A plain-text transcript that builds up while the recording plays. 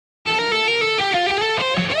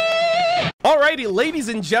Alrighty, ladies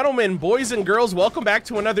and gentlemen, boys and girls, welcome back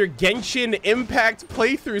to another Genshin Impact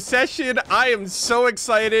playthrough session. I am so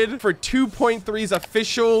excited for 2.3's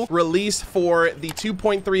official release for the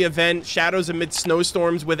 2.3 event, Shadows Amidst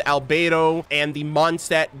Snowstorms with Albedo and the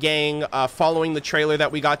Mondstadt gang, following the trailer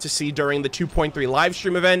that we got to see during the 2.3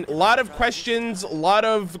 livestream event. A lot of questions, a lot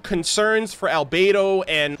of concerns for Albedo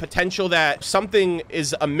and potential that something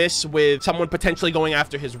is amiss with someone potentially going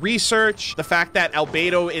after his research. The fact that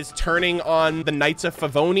Albedo is turning on the Knights of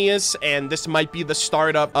Favonius, and this might be the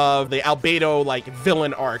startup of the Albedo like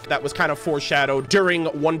villain arc that was kind of foreshadowed during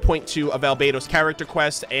 1.2 of Albedo's character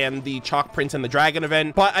quest and the Chalk Prince and the Dragon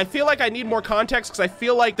event. But I feel like I need more context because I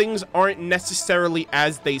feel like things aren't necessarily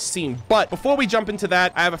as they seem. But before we jump into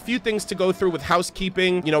that, I have a few things to go through with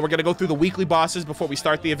housekeeping. You know, we're gonna go through the weekly bosses before we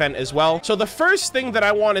start the event as well. So the first thing that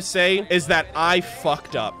I want to say is that I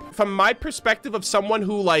fucked up. From my perspective of someone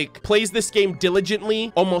who like plays this game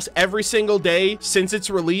diligently almost every single day since its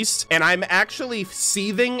release, and I'm actually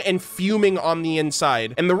seething and fuming on the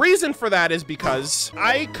inside. And the reason for that is because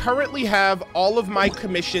I currently have all of my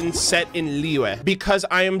commissions set in Liyue because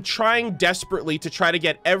I am trying desperately to try to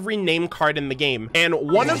get every name card in the game. And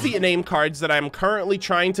one of the name cards that I'm currently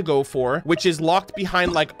trying to go for, which is locked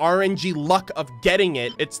behind like RNG luck of getting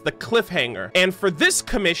it, it's the Cliffhanger. And for this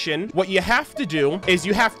commission, what you have to do is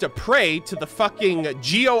you have to pray to the fucking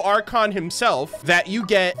Geo Archon himself that you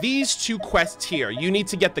get these two quests here. You need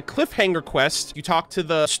to get the Cliffhanger quest. You talk to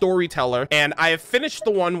the storyteller, and I have finished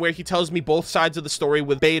the one where he tells me both sides of the story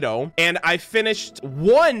with Beidou, and I finished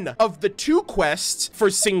one of the two quests for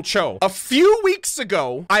Xingqiu. A few weeks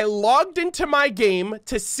ago, I logged into my game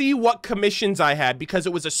to see what commissions I had because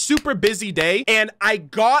it was a super busy day, and I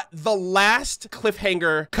got the last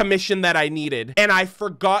Cliffhanger commission that I needed, and I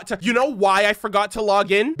forgot to, you know why I forgot to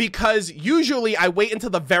log in? Because usually I wait until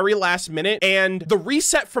the very last minute, and the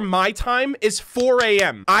reset for my time is 4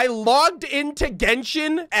 a.m. I logged into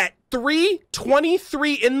Genshin at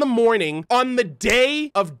 3:23 in the morning on the day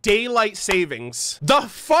of daylight savings. The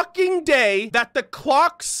fucking day that the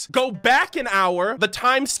clocks go back an hour, the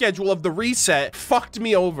time schedule of the reset fucked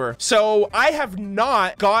me over. So I have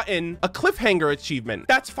not gotten a Cliffhanger achievement.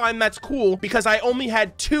 That's fine, that's cool, because I only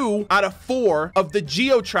had 2 out of 4 of the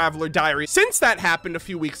Geo Traveler Diary. Since that happened a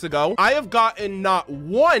few weeks ago, I have gotten not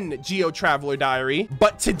 1 Geo Traveler Diary,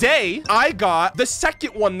 but today I got the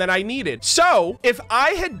second one that I needed. So if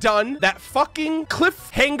I had done that fucking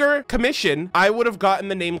Cliffhanger commission, I would have gotten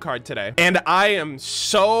the name card today. And I am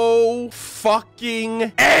so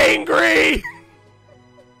fucking angry.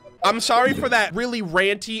 I'm sorry for that really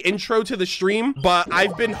ranty intro to the stream, but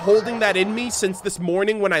I've been holding that in me since this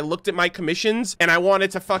morning when I looked at my commissions and I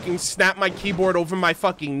wanted to fucking snap my keyboard over my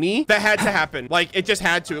fucking knee. That had to happen. Like, it just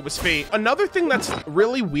had to. It was fate. Another thing that's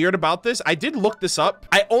really weird about this, I did look this up.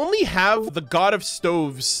 I only have the God of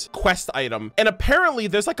Stoves quest item, and apparently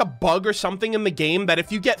there's like a bug or something in the game that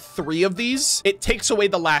if you get 3 of these, it takes away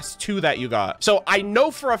the last 2 that you got. So I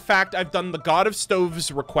know for a fact I've done the God of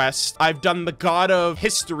Stoves request, I've done the God of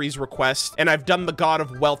History's request, and I've done the God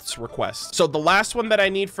of Wealth's request. So the last one that I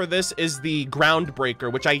need for this is the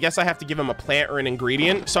Groundbreaker, which I guess I have to give him a plant or an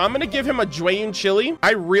ingredient. So I'm gonna give him a Jueyun chili.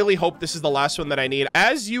 I really hope this is the last one that I need.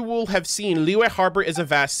 As you will have seen, Liyue Harbor is a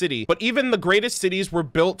vast city, but even the greatest cities were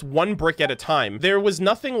built 1 brick at a time. There was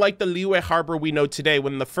nothing like the Liyue Harbor we know today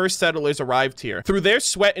when the first settlers arrived here. Through their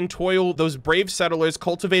sweat and toil, those brave settlers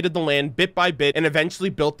cultivated the land bit by bit and eventually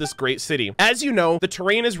built this great city. As you know, the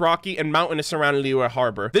terrain is rocky and mountainous around Liyue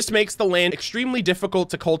Harbor. This makes the land extremely difficult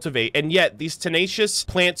to cultivate, and yet these tenacious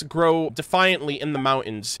plants grow defiantly in the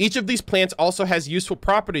mountains. Each of these plants also has useful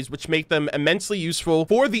properties which make them immensely useful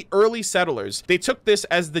for the early settlers. They took this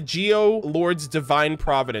as the Geo Lord's divine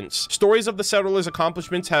providence. Stories of the settlers'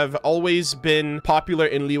 accomplishments have always been popular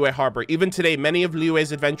in Liyue Harbor. Even today, many of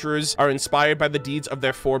Liyue's adventurers are inspired by the deeds of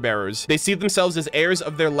their forebearers. They see themselves as heirs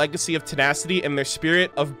of their legacy of tenacity and their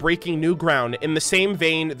spirit of breaking new ground. In the same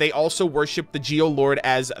vein, they also worship the Geo Lord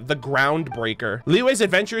as the Groundbreaker. Liyue's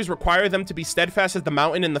adventures require them to be steadfast as the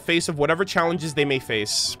mountain in the face of whatever challenges they may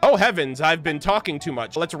face. Oh heavens, I've been talking too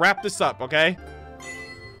much. Let's wrap this up, okay?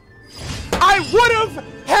 I would have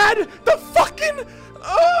had the fucking...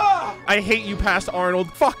 I hate you, past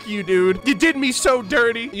Arnold. Fuck you, dude. You did me so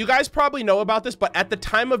dirty. You guys probably know about this, but at the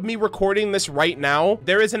time of me recording this right now,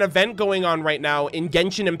 there is an event going on right now in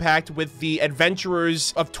Genshin Impact with the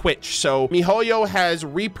adventurers of Twitch. So MiHoYo has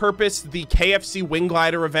repurposed the KFC Wing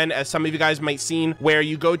Glider event, as some of you guys might seen, where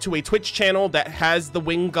you go to a Twitch channel that has the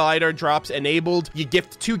Wing Glider drops enabled. You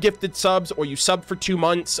gift 2 gifted subs, or you sub for 2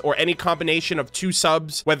 months, or any combination of 2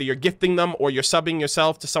 subs, whether you're gifting them or you're subbing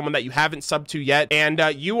yourself to someone that you haven't subbed to yet. And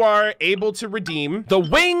you are able to redeem the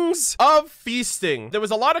Wings of Feasting. There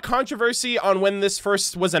was a lot of controversy on when this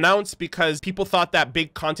first was announced because people thought that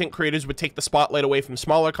big content creators would take the spotlight away from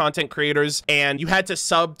smaller content creators, and you had to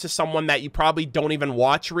sub to someone that you probably don't even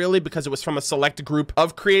watch really because it was from a select group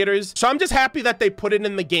of creators. So I'm just happy that they put it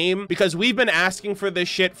in the game because we've been asking for this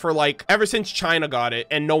shit for like ever since China got it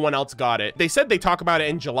and no one else got it. They said they talk about it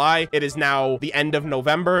in July. It is now the end of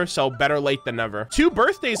November, so better late than never. 2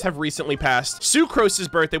 birthdays have recently passed. Sucrose's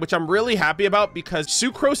birthday, which I'm really happy about because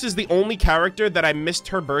Sucrose is the only character that I missed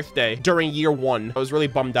her birthday during year 1. I was really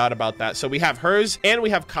bummed out about that. So we have hers and we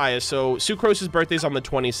have Kaya's. So Sucrose's birthday is on the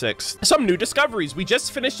 26th. Some new discoveries. We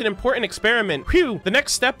just finished an important experiment. Phew. The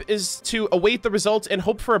next step is to await the results and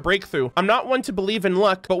hope for a breakthrough. I'm not one to believe in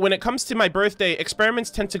luck, but when it comes to my birthday, experiments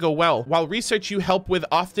tend to go well, while research you help with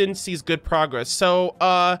often sees good progress. So,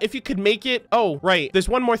 if you could make it... Oh, right. There's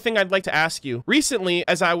one more thing I'd like to ask you. Recently,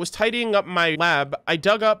 as I was tidying up my lab, I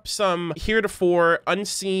dug up some heretofore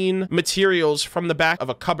unseen materials from the back of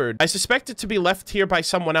a cupboard. I suspect it to be left here by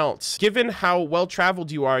someone else. Given how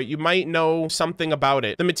well-traveled you are, you might know something about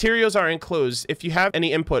it. The materials are enclosed. If you have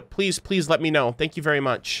any input, please let me know. Thank you very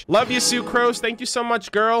much. Love you, Sucrose. Thank you so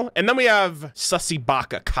much, girl. And then we have Sussy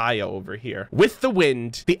Baka Kaya over here. With the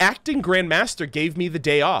wind, the acting grandmaster gave me the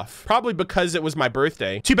day off, probably because it was my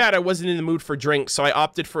birthday. Too bad I wasn't in the mood for drinks, so I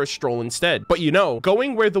opted for a stroll instead. But you know,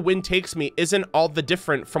 going where the wind takes me isn't all the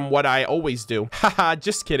different from what I always do. Haha,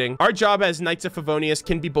 just kidding. Our job as Knights of Favonius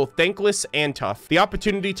can be both thankless and tough. The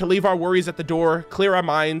opportunity to leave our worries at the door, clear our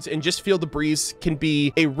minds, and just feel the breeze can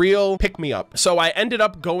be a real pick-me-up. So I ended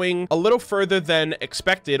up going a little further than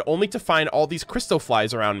expected, only to find all these crystal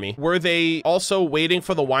flies around me. Were they also waiting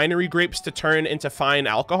for the winery grapes to turn into fine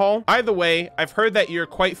alcohol? Either way, I've heard that you're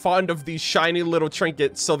quite fond of these shiny little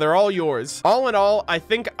trinkets, so they're all yours. All in all, I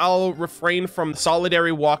think I'll refrain from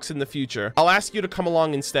solitary walks in the future. I'll ask you to come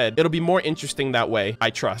along instead. It'll be more interesting that way. I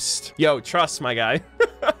trust. Yo, trust, my guy.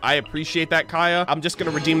 I appreciate that, Kaya. I'm just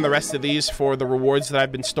gonna redeem the rest of these for the rewards that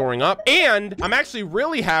I've been storing up. And I'm actually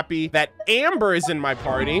really happy that Amber is in my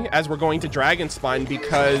party as we're going to Dragonspine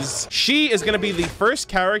because she is gonna be the first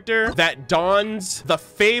character that dons the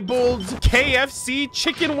fabled KFC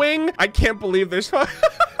chicken wing. I can't believe this.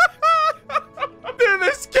 Dude,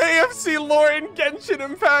 this KFC lore in Genshin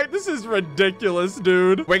Impact. This is ridiculous,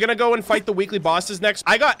 dude. We're gonna go and fight the weekly bosses next.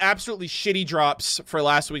 I got absolutely shitty drops for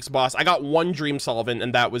last week's boss. I got 1 dream solvent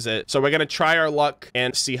and that was it. So we're gonna try our luck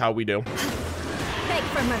and see how we do. Beg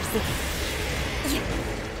for mercy.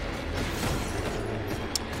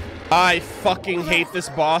 I fucking hate this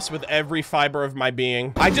boss with every fiber of my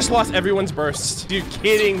being. I just lost everyone's burst. You're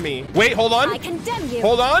kidding me. Wait, hold on. I condemn you.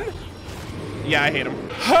 Hold on. Yeah, I hate him.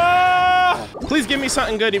 Ah! Please give me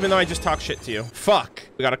something good, even though I just talk shit to you. Fuck.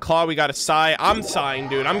 We got a claw, we got a sigh. I'm sighing,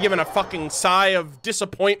 dude. I'm giving a fucking sigh of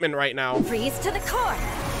disappointment right now. Freeze to the core.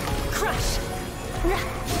 Crush.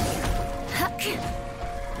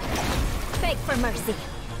 Beg for mercy.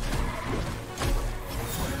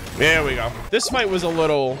 There we go. This fight was a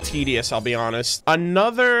little tedious, I'll be honest.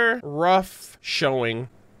 Another rough showing.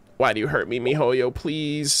 Why do you hurt me, MiHoYo,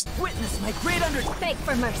 please? Witness my great Beg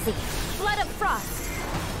for mercy. Blood of frost.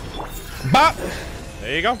 Bop.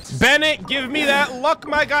 There you go. Bennett, give me that luck,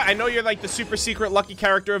 my guy. I know you're like the super secret lucky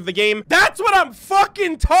character of the game. That's what I'm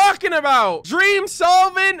fucking talking about. Dream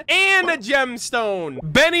solvent and a gemstone.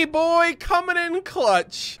 Benny boy coming in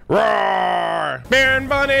clutch. Roar. Baron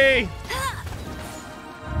Bunny.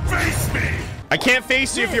 Face me. I can't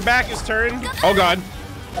face you if your back is turned. Oh, God.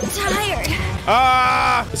 I'm tired.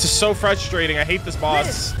 Ah, this is so frustrating. I hate this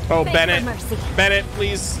boss. Oh, Bennett. Bennett,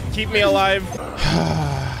 please keep me alive.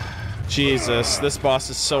 Jesus, this boss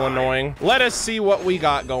is so annoying. Let us see what we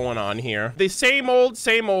got going on here. The same old,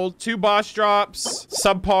 2 boss drops,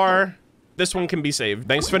 subpar. This one can be saved.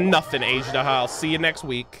 Thanks for nothing, Aged. I'll see you next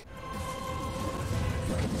week.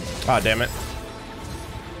 Ah, damn it.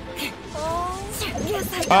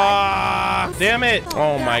 Ah, damn it.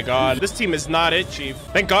 Oh my God. This team is not it, Chief.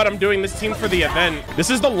 Thank God I'm doing this team for the event. This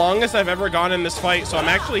is the longest I've ever gone in this fight, so I'm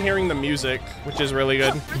actually hearing the music, which is really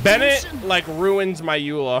good. Bennett, like, ruins my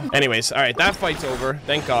Eula. Anyways, all right, that fight's over.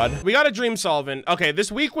 Thank God. We got a dream solvent. Okay,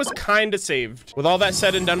 this week was kind of saved. With all that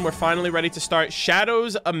said and done, we're finally ready to start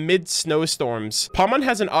Shadows Amidst Snowstorms. Palmon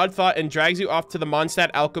has an odd thought and drags you off to the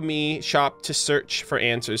Mondstadt alchemy shop to search for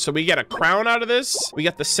answers. So we get a crown out of this. We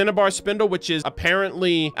get the Cinnabar spindle, which is apparently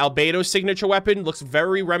Additionally, Albedo's signature weapon looks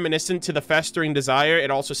very reminiscent to the Festering Desire.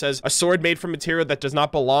 It also says, a sword made from material that does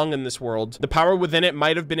not belong in this world. The power within it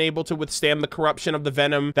might have been able to withstand the corruption of the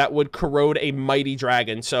venom that would corrode a mighty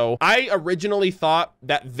dragon. So I originally thought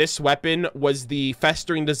that this weapon was the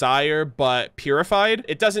Festering Desire, but purified.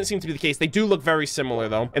 It doesn't seem to be the case. They do look very similar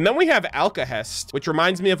though. And then we have Alkahest, which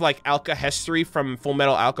reminds me of like Alkahestry from Full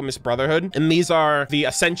Metal Alchemist Brotherhood. And these are the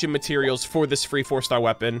ascension materials for this free 4-star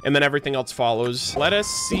weapon. And then everything else follows. Let us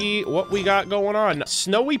see what we got going on.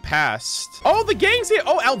 Snowy Past. Oh, the gang's here.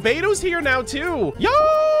 Oh, Albedo's here now too.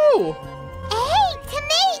 Yo! Hey,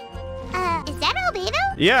 Timmy! Is that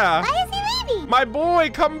Albedo? Yeah. Why is he leaving? My boy,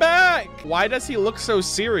 come back. Why does he look so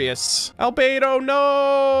serious? Albedo,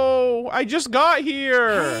 no. I just got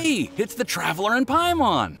here. Hey, it's the Traveler and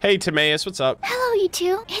Paimon. Hey, Timaeus, what's up? Hello, you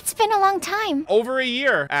two. It's been a long time. Over a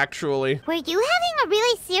year, actually. Were you having a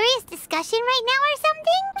really serious discussion right now or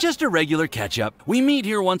something? Just a regular catch-up. We meet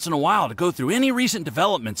here once in a while to go through any recent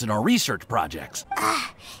developments in our research projects.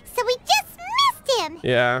 So we just missed him.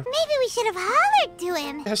 Yeah. Maybe we should have hollered to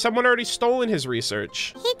him. Has someone already stolen his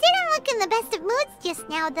research? He didn't look in the best of moods just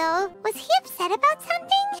now, though. Was he upset about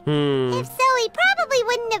something? If so, he probably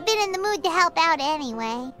wouldn't have been in the mood to help out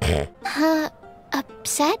anyway.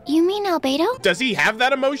 Upset? You mean Albedo? Does he have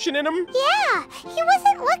that emotion in him? Yeah, he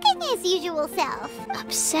wasn't looking his usual self.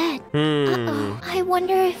 Upset? Uh-oh. I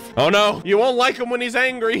wonder if... Oh no, you won't like him when he's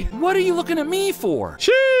angry. What are you looking at me for?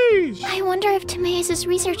 Sheesh! I wonder if Timaeus'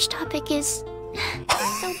 research topic is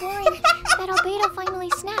so boring that Albedo finally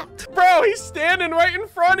snapped. Bro, he's standing right in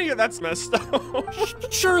front of you. That's messed up.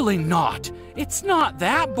 Surely not. It's not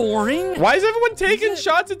that boring. Why is everyone taking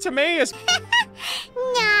shots at Timaeus?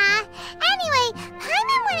 Nah. Anyway,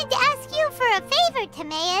 Paimon wanted to ask you for a favor,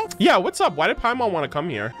 Timaeus. Yeah, what's up? Why did Paimon want to come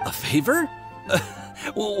here? A favor?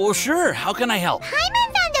 Well, sure. How can I help?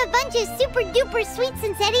 Paimon found a bunch of super duper sweet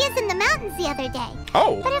Sincerias in the mountains the other day.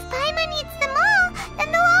 Oh. But if Paimon eats them all,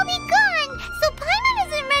 then they'll all be gone. So Paimon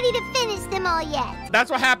isn't ready to finish them all yet. That's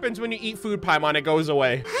what happens when you eat food, Paimon. It goes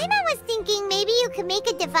away. Paimon was thinking maybe you could make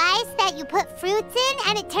a device that you put fruits in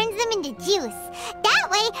and it turns them into juice. That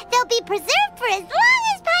way, they'll be preserved for as long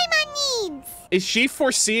as Paimon needs. Is she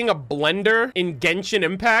foreseeing a blender in Genshin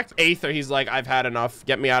Impact? Aether, he's like, I've had enough.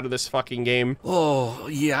 Get me out of this fucking game. Oh,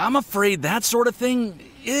 yeah, I'm afraid that sort of thing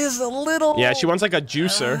is a little... Yeah, she wants like a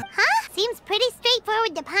juicer. Huh? Seems pretty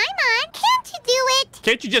straightforward to Paimon. Can't you do it?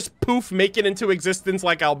 Can't you just poof, make it into existence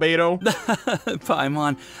like Albedo?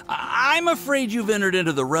 Paimon, I'm afraid you've entered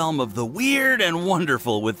into the realm of the weird and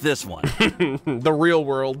wonderful with this one. The real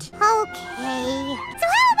world. Okay. So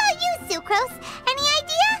how about you, Sucrose? Any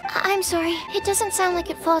idea? I'm sorry. It doesn't sound like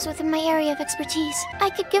it falls within my area of expertise. I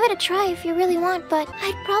could give it a try if you really want, but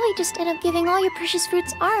I'd probably just end up giving all your precious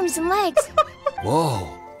fruits arms and legs.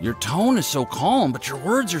 Whoa. Your tone is so calm, but your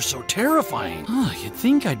words are so terrifying. You'd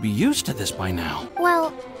think I'd be used to this by now.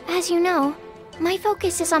 Well, as you know, my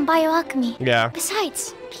focus is on bioalchemy. Yeah.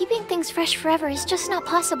 Besides, keeping things fresh forever is just not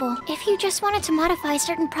possible. If you just wanted to modify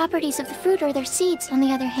certain properties of the fruit or their seeds, on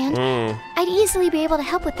the other hand, I'd easily be able to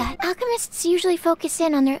help with that. Alchemists usually focus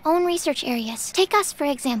in on their own research areas. Take us, for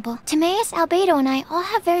example. Timaeus, Albedo, and I all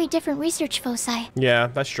have very different research foci. Yeah,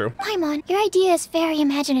 that's true. Paimon, your idea is very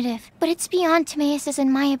imaginative, but it's beyond Timaeus's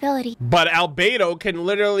and my ability. But Albedo can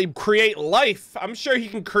literally create life. I'm sure he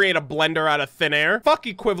can create a blender out of thin air. Fuck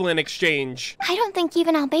equivalent exchange. I don't think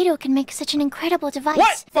even Albedo can make such an incredible device.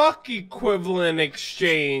 What? Fuck equivalent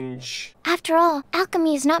exchange. After all,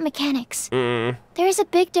 alchemy is not mechanics. There is a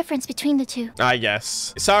big difference between the two. I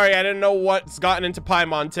guess. Sorry, I didn't know what's gotten into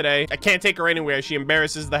Paimon today. I can't take her anywhere. She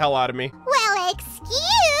embarrasses the hell out of me. Well,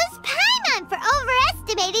 excuse Paimon for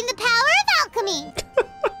overestimating the power of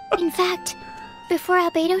alchemy. In fact, before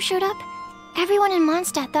Albedo showed up, everyone in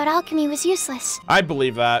Mondstadt thought alchemy was useless. I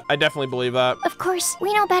believe that. I definitely believe that. Of course,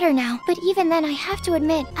 we know better now, but even then I have to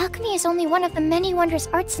admit, alchemy is only one of the many wondrous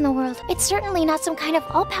arts in the world. It's certainly not some kind of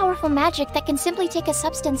all-powerful magic that can simply take a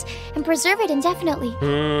substance and preserve it indefinitely.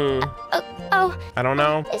 I don't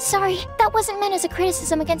know. Sorry, that wasn't meant as a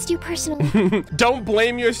criticism against you personally. Don't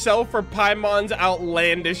blame yourself for Paimon's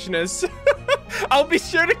outlandishness. I'll be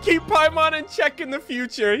sure to keep Paimon in check in the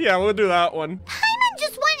future. Yeah, we'll do that one. Paimon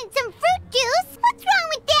just wanted some fruit juice. What's wrong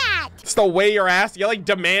with that? the way you're asking. You're like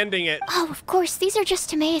demanding it. Oh, of course, these are just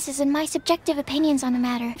Timaeus' and my subjective opinions on the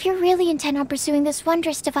matter. If you're really intent on pursuing this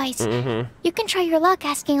wondrous device, you can try your luck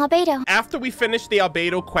asking Albedo. After we finished the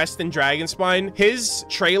Albedo quest in Dragonspine, his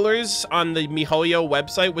trailers on the MiHoYo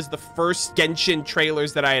website was the first Genshin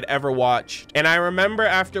trailers that I had ever watched. And I remember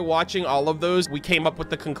after watching all of those, we came up with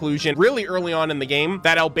the conclusion really early on in the game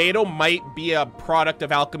that Albedo might be a product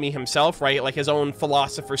of alchemy himself, right? Like his own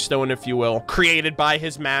philosopher's stone, if you will, created by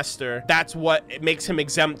his master. That's what makes him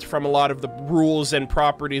exempt from a lot of the rules and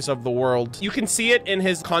properties of the world. You can see it in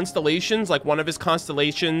his constellations, like one of his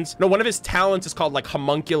constellations. No, one of his talents is called like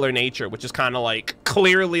homuncular nature, which is kind of like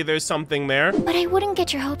clearly there's something there. But I wouldn't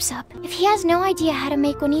get your hopes up. If he has no idea how to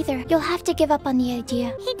make one either, you'll have to give up on the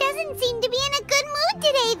idea. He doesn't seem to be in a good mood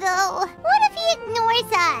today, though. What if he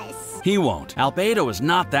ignores us? He won't. Albedo is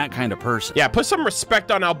not that kind of person. Yeah, put some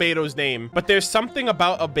respect on Albedo's name. But there's something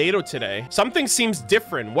about Albedo today. Something seems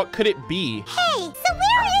different. What could it be? Hey, so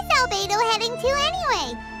where is Albedo heading to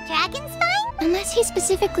anyway? Dragonspine? Unless he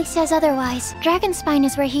specifically says otherwise, Dragonspine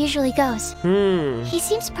is where he usually goes. He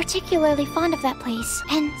seems particularly fond of that place,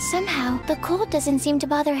 and somehow, the cold doesn't seem to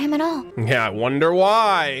bother him at all. Yeah, I wonder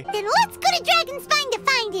why. Then let's go to Dragonspine to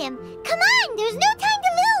find him. Come on, there's no time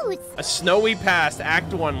to lose. A snowy past,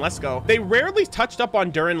 Act 1, let's go. They rarely touched up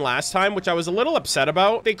on Durin last time, which I was a little upset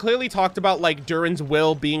about. They clearly talked about, like, Durin's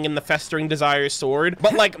will being in the Festering Desire sword,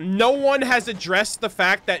 but, like, no one has addressed the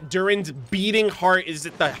fact that Durin's beating heart is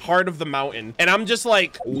at the heart of the mountain. And I'm just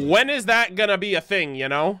like, when is that gonna be a thing, you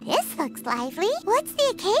know? This looks lively. What's the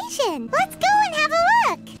occasion? Let's go and have a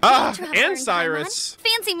look. Ah, and Cyrus.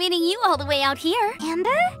 Fancy meeting you all the way out here. Amber?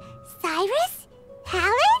 Cyrus?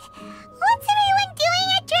 Pallid? What's everyone doing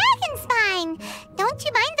at Dragonspine? Don't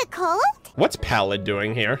you mind the cold? What's Pallid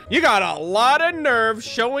doing here? You got a lot of nerve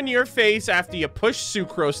showing your face after you pushed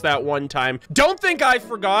Sucrose that one time. Don't think I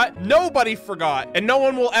forgot. Nobody forgot, and no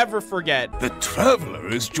one will ever forget. The Traveler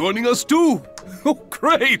is joining us too. Oh,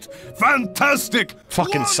 great! Fantastic!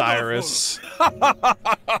 Fucking Wonderful. Cyrus.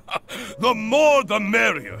 The more the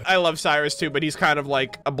merrier. I love Cyrus too, but he's kind of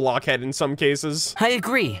like a blockhead in some cases. I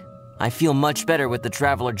agree. I feel much better with the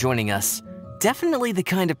Traveler joining us. Definitely the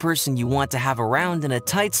kind of person you want to have around in a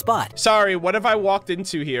tight spot. Sorry, what have I walked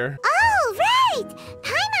into here? Oh, right!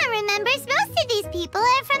 Paimon remembers most of these people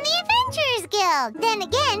are from the Adventurers Guild. Then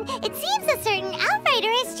again, it seems a certain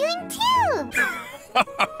Outrider is doing too.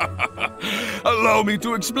 Allow me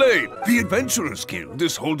to explain. The Adventurers Guild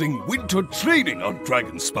is holding winter training on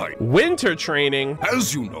Dragonspine. Winter training?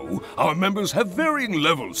 As you know, our members have varying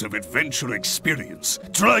levels of adventure experience.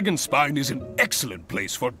 Dragonspine is an excellent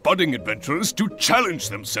place for budding adventurers to challenge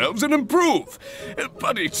themselves and improve.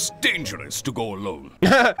 But it's dangerous to go alone.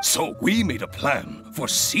 So we made a plan for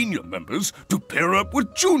senior members to pair up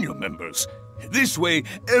with junior members. This way,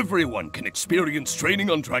 everyone can experience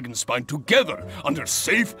training on Dragonspine together under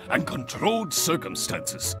safe and controlled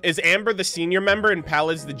circumstances. Is Amber the senior member and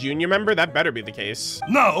Pallid's the junior member? That better be the case.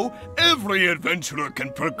 Now, every adventurer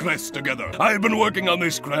can progress together. I've been working on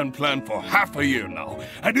this grand plan for half a year now,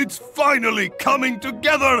 and it's finally coming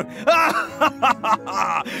together!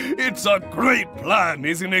 It's a great plan,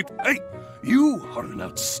 isn't it? Hey, you are an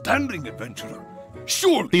outstanding adventurer.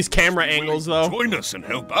 Sure. These camera angles, though. Join us and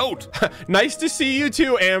help out. Nice to see you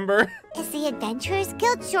too, Amber. Is the Adventurers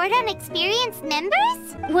Guild short on experienced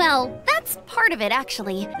members? Well, that's part of it,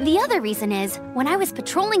 actually. The other reason is, when I was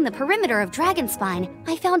patrolling the perimeter of Dragonspine,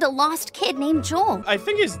 I found a lost kid named Joel. I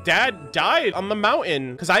think his dad died on the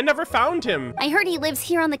mountain, because I never found him. I heard he lives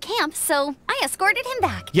here on the camp, so I escorted him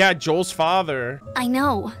back. Yeah, Joel's father. I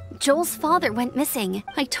know. Joel's father went missing.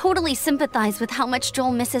 I totally sympathize with how much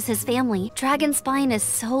Joel misses his family. Dragonspine is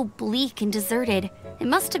so bleak and deserted. It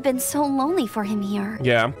must have been so lonely for him here.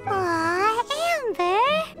 Yeah. Aw, Amber.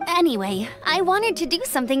 Anyway, I wanted to do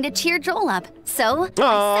something to cheer Joel up. So, I said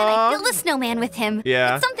I'd build a snowman with him.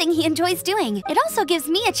 Yeah. It's something he enjoys doing. It also gives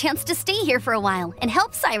me a chance to stay here for a while and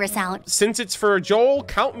help Cyrus out. Since it's for Joel,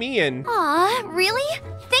 count me in. Aw, really?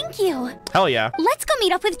 Thank you. Hell yeah. Let's go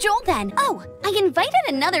meet up with Joel then. Oh, I invited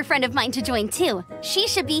another friend of mine to join too. She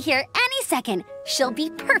should be here any second. She'll be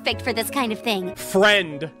perfect for this kind of thing.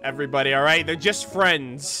 Friend, everybody, all right? They're just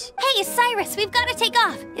friends. Hey, Cyrus, we've got to take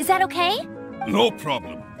off. Is that okay? No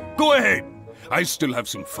problem. Go ahead. I still have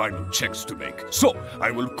some final checks to make, so I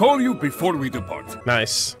will call you before we depart.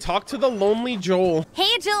 Nice. Talk to the lonely Joel.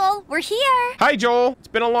 Hey, Joel, we're here. Hi, Joel. It's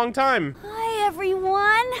been a long time. Hi,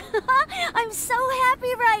 everyone. I'm so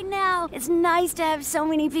happy right now. It's nice to have so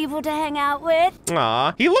many people to hang out with.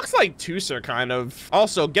 Aw, he looks like Tusser, kind of.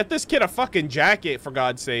 Also, get this kid a fucking jacket, for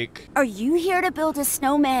God's sake. Are you here to build a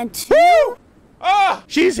snowman too? Woo! Oh,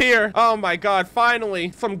 she's here. Oh my God,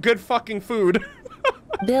 finally, some good fucking food.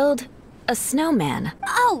 Build a snowman.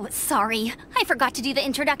 Oh, sorry. I forgot to do the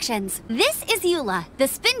introductions. This is Eula, the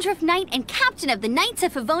Spindrift Knight and captain of the Knights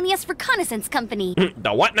of Favonius Reconnaissance Company.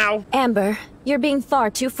 The what now? Amber, you're being far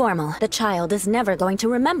too formal. The child is never going to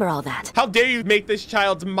remember all that. How dare you make this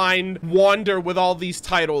child's mind wander with all these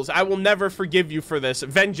titles? I will never forgive you for this.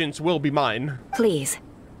 Vengeance will be mine. Please,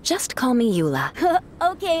 just call me Eula.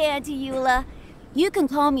 Okay, Auntie Eula. You can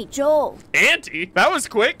call me Joel. Auntie? That was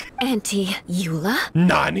quick. Auntie Eula?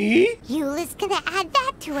 Nani? Eula's gonna add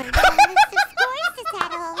that to her list of scores to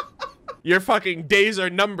settle. Your fucking days are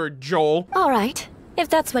numbered, Joel. All right, if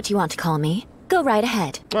that's what you want to call me, go right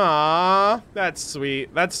ahead. Aww, that's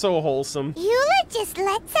sweet. That's so wholesome. Eula just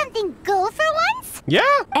let something go for once? Yeah.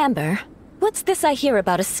 Amber, what's this I hear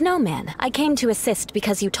about a snowman? I came to assist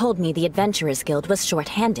because you told me the Adventurers Guild was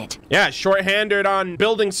short-handed. Yeah, short-handed on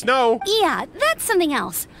building snow. Yeah, that's something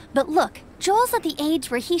else. But look, Joel's at the age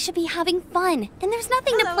where he should be having fun, and there's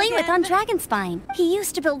nothing to play with on Dragonspine. He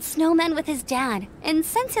used to build snowmen with his dad, and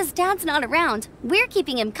since his dad's not around, we're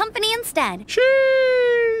keeping him company instead.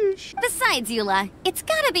 Sheesh. Besides, Eula, it's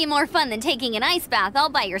gotta be more fun than taking an ice bath all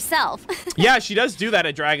by yourself. Yeah, she does do that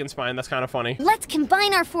at Dragonspine. That's kind of funny. Let's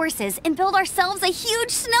combine our forces and build ourselves a huge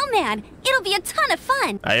snowman. It'll be a ton of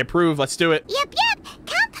fun. I approve. Let's do it. Yep.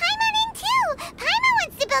 Count Paimon in too. Paimon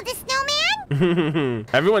wants to build a snowman.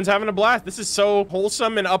 Everyone's having a blast. This is so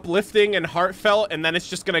wholesome and uplifting and heartfelt, and then it's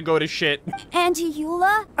just gonna go to shit. Auntie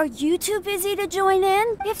Eula, are you too busy to join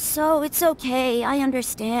in? If so, it's okay. I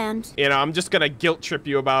understand. You know, I'm just gonna guilt trip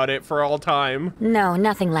you about it for all time. No,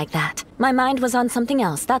 nothing like that. My mind was on something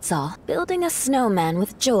else, that's all. Building a snowman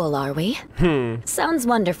with Joel, are we? Sounds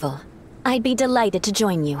wonderful. I'd be delighted to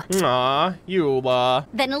join you. Aw, Eula.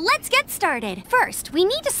 Then let's get started. First, we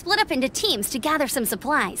need to split up into teams to gather some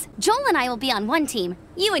supplies. Joel and I will be on one team.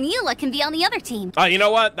 You and Eula can be on the other team. You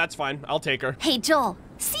know what? That's fine. I'll take her. Hey, Joel,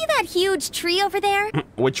 see that huge tree over there?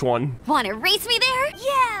 Which one? Want to race me there?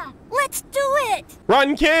 Yeah, let's do it.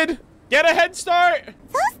 Run, kid! Get a head start!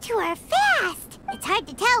 Those two are fast. It's hard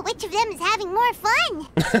to tell which of them is having more fun.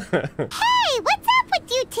 Hey, what's up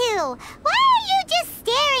with you two? Why are you just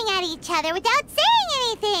staring at each other without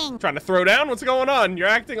saying anything? Trying to throw down? What's going on? You're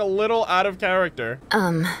acting a little out of character.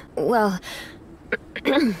 Well,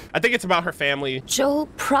 I think it's about her family. Joel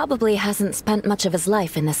probably hasn't spent much of his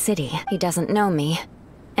life in the city. He doesn't know me.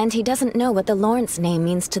 And he doesn't know what the Lawrence name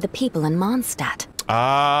means to the people in Mondstadt.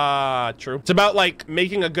 Ah, true. It's about, like,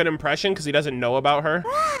 making a good impression because he doesn't know about her,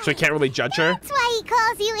 so he can't really judge her. That's why he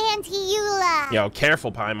calls you Auntie Eula. Yo, careful,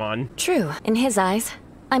 Paimon. True. In his eyes,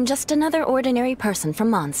 I'm just another ordinary person from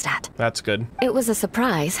Mondstadt. That's good. It was a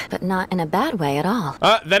surprise, but not in a bad way at all.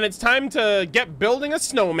 Then it's time to get building a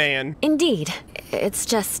snowman. Indeed. It's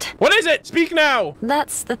just... What is it? Speak now!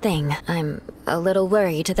 That's the thing. I'm a little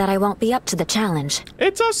worried that I won't be up to the challenge.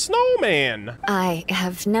 It's a snowman. I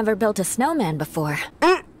have never built a snowman before.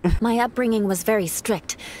 My upbringing was very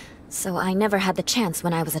strict, so I never had the chance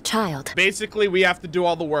when I was a child. Basically, we have to do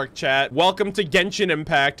all the work, chat. Welcome to Genshin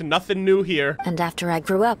Impact. Nothing new here. And after I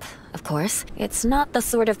grew up, of course, it's not the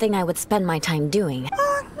sort of thing I would spend my time doing.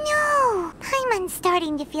 Oh no! Paimon's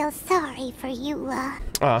starting to feel sorry for Eula.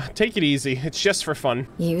 Take it easy. It's just for fun.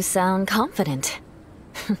 You sound confident.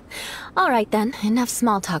 All right then, enough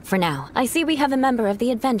small talk for now. I see we have a member of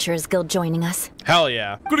the Adventurers Guild joining us. Hell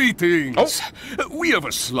yeah. Greetings. We have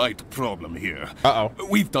a slight problem here. Uh-oh.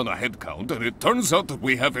 We've done a head count, and it turns out that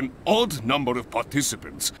we have an odd number of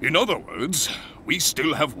participants. In other words, we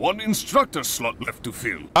still have one instructor slot left to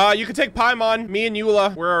fill. You can take Paimon. Me and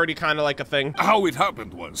Eula, we're already kind of like a thing. How it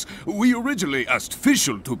happened was, we originally asked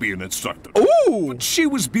Fischl to be an instructor. Ooh! But she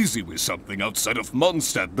was busy with something outside of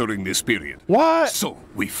Mondstadt during this period. What? So,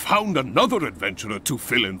 we found another adventurer to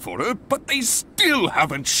fill in for her, but they still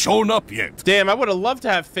haven't shown up yet. Damn, I would have loved to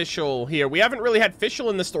have Fischl here. We haven't really had Fischl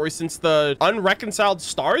in the story since the Unreconciled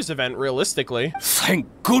Stars event, realistically. Thank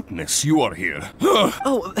goodness you are here.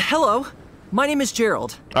 Oh, hello. My name is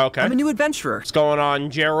Gerald. Okay. I'm a new adventurer. What's going on,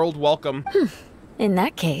 Gerald? Welcome. In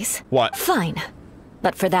that case... What? Fine.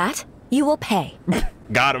 But for that, you will pay.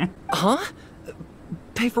 Got him. Huh?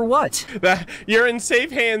 Pay for what? You're in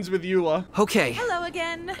safe hands with Eula. Okay. Hello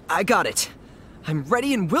again. I got it. I'm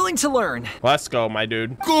ready and willing to learn. Let's go, my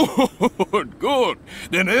dude. Good.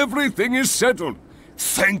 Then everything is settled.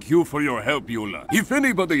 Thank you for your help, Eula. If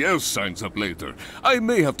anybody else signs up later, I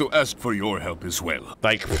may have to ask for your help as well.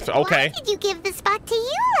 Like, okay. Why did you give the spot to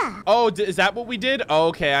Eula? Oh, is that what we did? Oh,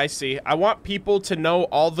 okay, I see. I want people to know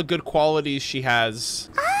all the good qualities she has.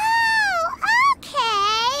 Oh,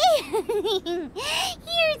 okay.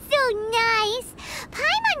 You're so nice.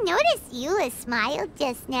 Paimon noticed Eula smiled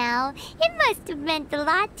just now. It must have meant a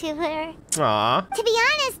lot to her. Aw. To be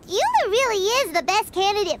honest, Eula really is the best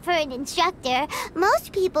candidate for an instructor.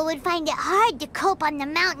 Most people would find it hard to cope on the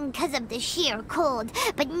mountain because of the sheer cold,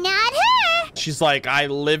 but not her! She's like, I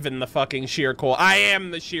live in the fucking sheer cold. I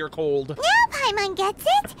am the sheer cold. Now Paimon gets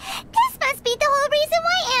it. This must be the whole reason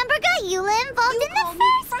why Amber got Eula involved in the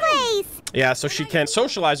first place. Yeah, so she can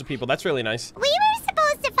socialize with people. That's really nice. We were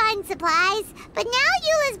supposed to find supplies, but now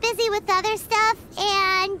Eula's busy with other stuff,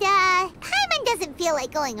 and Paimon doesn't feel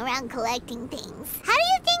like going around collecting things. How do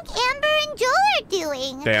you think Amber and Joel are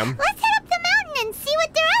doing? Damn. Let's head up the mountain and see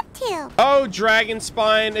what they're up to. Oh, Dragon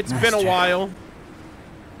Spine, it's been a while.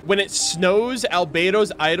 When it snows,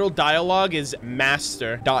 Albedo's idle dialogue is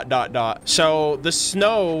master, ... So the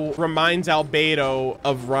snow reminds Albedo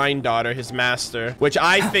of Rhine-Daughter, his master, which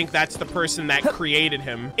I think that's the person that created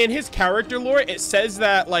him. In his character lore, it says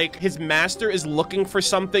that like his master is looking for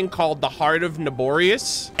something called the Heart of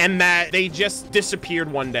Naborius, and that they just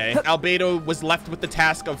disappeared one day. Albedo was left with the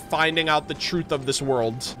task of finding out the truth of this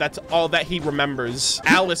world. That's all that he remembers.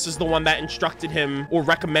 Alice is the one that instructed him or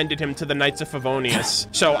recommended him to the Knights of Favonius.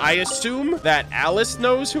 So I assume that Alice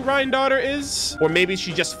knows who Rhine-Daughter is, or maybe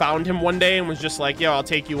she just found him one day and was just like, yo, I'll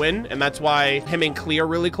take you in, and that's why him and Clea are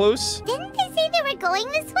really close. Didn't they say they were going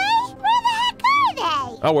this way? Where the heck are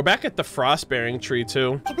they? Oh, we're back at the frost-bearing tree,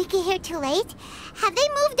 too. Did we get here too late? Have they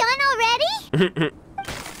moved on already?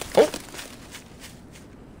 Oh.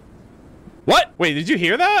 What? Wait, did you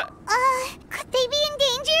hear that? Could they be in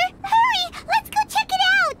danger? Hurry, let's go check it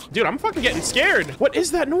out. Dude, I'm fucking getting scared. What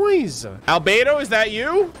is that noise? Albedo, is that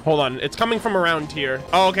you? Hold on, it's coming from around here.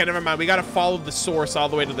 Oh, okay, never mind. We gotta follow the source all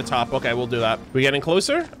the way to the top. Okay, we'll do that. We getting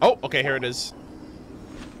closer? Oh, okay, here it is.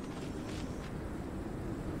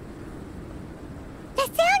 The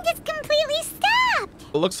sound just completely stopped.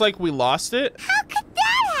 It looks like we lost it. How could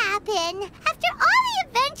that happen? After all the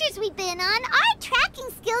adventures we've been on, our tracking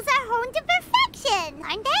skills are honed to perfection,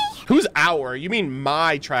 aren't they? Who's our? You mean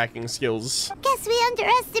my tracking skills? Guess we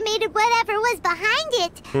underestimated whatever was behind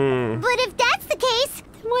it. But if that's the case,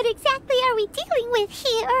 then what exactly are we dealing with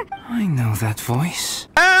here? I know that voice.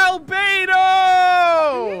 Albedo!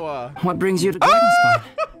 What brings you to Dragonspine?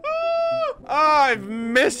 I've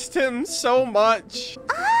missed him so much.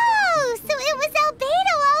 Oh, so it was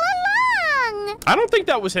Albedo all along. I don't think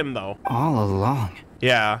that was him, though. All along?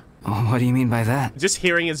 Yeah. Oh, what do you mean by that? Just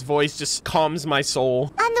hearing his voice just calms my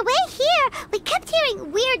soul. On the way here, we kept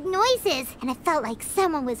hearing weird noises, and it felt like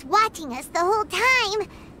someone was watching us the whole time.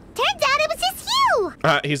 Turns out it was just you.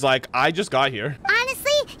 He's like, I just got here.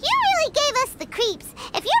 Honestly, you really gave us the creeps.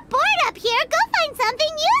 If you're bored up here, go find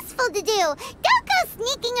something useful to do. Don't go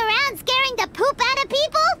sneaking around scaring the poop out of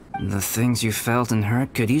people. The things you felt and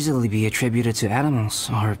heard could easily be attributed to animals,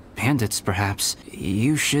 or bandits, perhaps.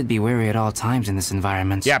 You should be wary at all times in this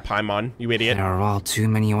environment. Yeah, Paimon, you idiot. There are all too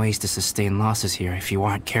many ways to sustain losses here if you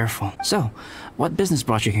aren't careful. So, what business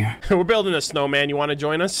brought you here? We're building a snowman. You want to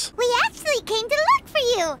join us? We actually came to look for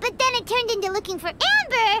you, but then it turned into looking for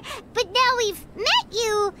Amber. But now we've met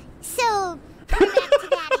you, so we're back to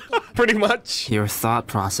that again. Pretty much. Your thought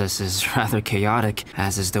process is rather chaotic,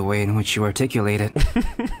 as is the way in which you articulate it. Hey!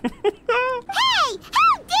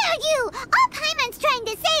 How dare you! All Paimon's trying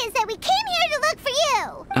to say is that we came here to look for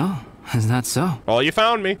you! Oh, is that so? Well, you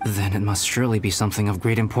found me. Then it must surely be something of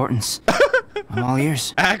great importance. I'm all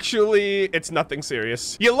ears. Actually, it's nothing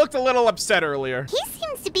serious. You looked a little upset earlier. He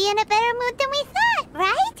seems to be in a better mood than we thought,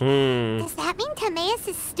 right? Does that mean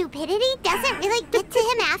Timaeus' stupidity doesn't really get to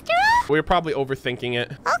him after all? We're probably overthinking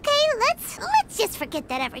it. Okay, let's just forget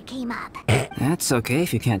that ever came up. That's okay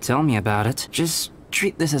if you can't tell me about it. Just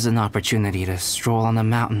treat this as an opportunity to stroll on the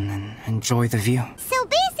mountain and enjoy the view. So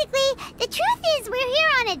basically, the truth is we're here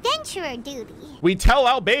on adventurer duty. We tell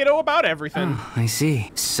Albedo about everything. Oh, I see.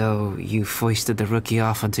 So you foisted the rookie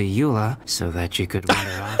off onto Eula so that you could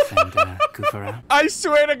wander off and goof around? I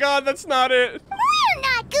swear to God, that's not it. We're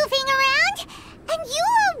not goofing around! And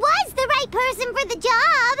Eula was the right person for the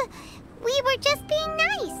job! We were just being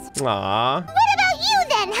nice. Aww. What about you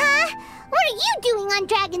then, huh? What are you doing on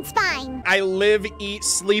Dragonspine? I live, eat,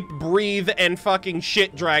 sleep, breathe, and fucking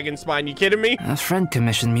shit Dragonspine. You kidding me? A friend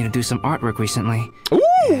commissioned me to do some artwork recently. Ooh!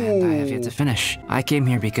 And I have yet to finish. I came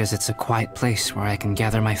here because it's a quiet place where I can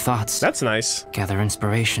gather my thoughts. That's nice. Gather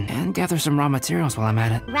inspiration, and gather some raw materials while I'm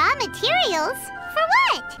at it. Raw materials? For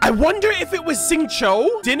what? I wonder if it was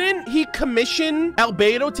Xingqiu. Didn't he commission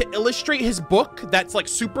Albedo to illustrate his book that's like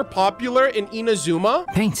super popular in Inazuma?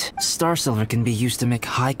 Paint. Star silver can be used to make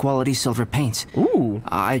high-quality silver paint. Ooh.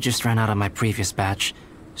 I just ran out of my previous batch.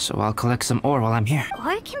 so I'll collect some ore while I'm here.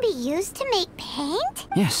 Ore can be used to make paint?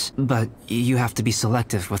 Yes, but you have to be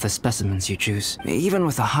selective with the specimens you choose. Even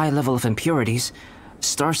with a high level of impurities,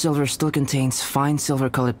 star silver still contains fine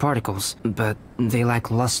silver-colored particles, but they lack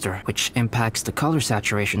luster, which impacts the color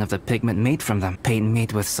saturation of the pigment made from them. Paint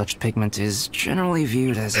made with such pigment is generally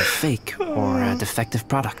viewed as a fake or a defective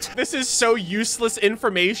product. This is so useless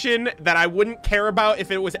information that I wouldn't care about if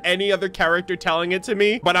it was any other character telling it to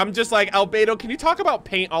me, but I'm just like, Albedo, can you talk about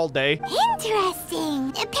paint all day?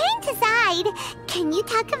 Interesting. Paint aside, can you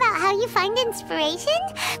talk about how you find inspiration?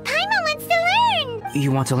 Paimon wants to learn.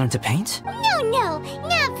 You want to learn to paint? No,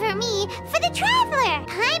 not for me. For the traveler.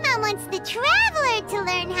 Paimon wants the traveler to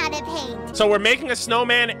learn how to paint. So we're making a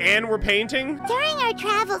snowman and we're painting? During our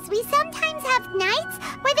travels, we sometimes have nights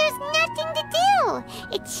where there's nothing to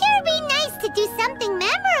do. It'd sure be nice to do something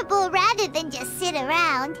memorable rather than just sit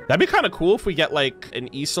around. That'd be kind of cool if we get like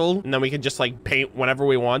an easel and then we can just like paint whenever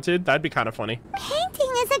we wanted. That'd be kind of funny.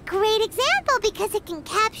 Painting is a great example because it can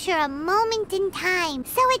capture a moment in time.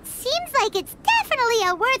 So it seems like it's definitely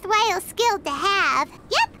a worthwhile skill to have.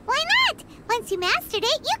 Yep, why not? Once you mastered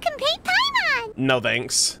it, you can paint Paimon. No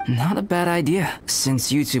thanks. Not a bad idea.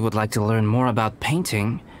 Since you two would like to learn more about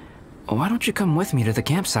painting, why don't you come with me to the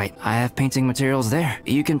campsite? I have painting materials there.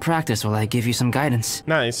 You can practice while I give you some guidance.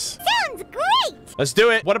 Nice. Sounds great. Let's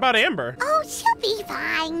do it. What about Amber? Oh, she'll be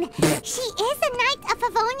fine. She is a knight of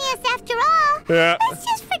Favonius after all. Yeah. Let's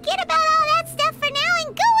just forget about all that stuff for now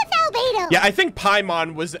and go with Albedo. Yeah, I think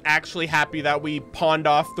Paimon was actually happy that we pawned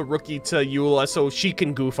off the rookie to Eula so she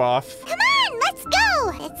can goof off. Come on, let's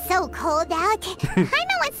go. It's so cold out.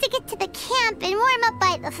 Paimon wants to get to the camp and warm up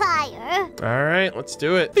by the fire. All right, let's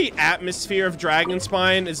do it. The atmosphere of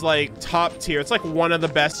Dragonspine is like top tier. It's like one of the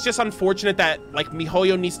best. It's just unfortunate that like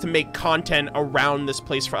MiHoYo needs to make content around this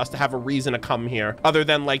place for us to have a reason to come here, other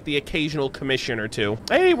than like the occasional commission or two.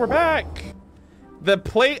 Hey, we're back. The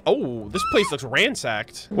oh, this place looks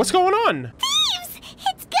ransacked. What's going on? Thieves!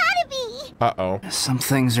 It's gotta be. Uh-oh. Some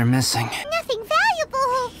things are missing. Nothing valuable,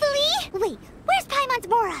 hopefully. Wait, where's Paimon's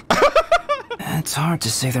Mora? It's hard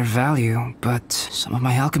to say their value, but some of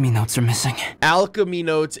my alchemy notes are missing. Alchemy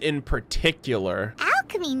notes in particular.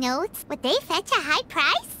 Alchemy notes? Would they fetch a high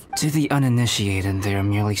price? To the uninitiated, they are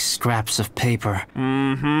merely scraps of paper.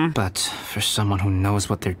 Mm-hmm. But for someone who knows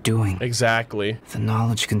what they're doing, exactly, the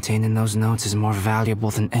knowledge contained in those notes is more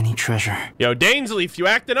valuable than any treasure. Yo, Dainsleif, you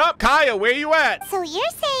acting up? Kaya, where you at? So you're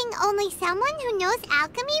saying only someone who knows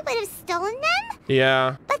alchemy would have stolen them?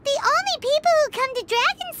 Yeah. But the only people who come to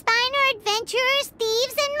Dragonspine are adventurers,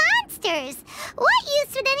 thieves, and monsters. What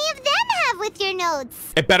use would any of them have with your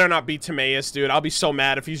notes? It better not be Timaeus, dude. I'll be so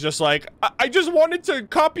mad if he's just like, I just wanted to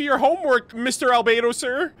copy your homework, Mr. Albedo,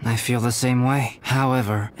 sir. I feel the same way.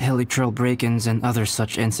 However, hilly trail break-ins and other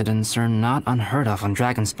such incidents are not unheard of on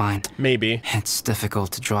Dragonspine. Maybe. It's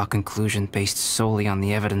difficult to draw a conclusion based solely on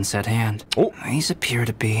the evidence at hand. Oh. These appear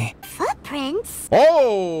to be footprints.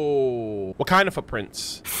 Oh! What kind of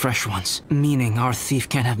footprints? Fresh ones, meaning our thief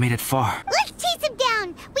can't have made it far. Let's chase him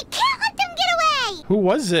down. We can't let them get away. Who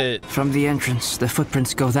was it? From the entrance, the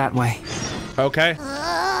footprints go that way. Okay.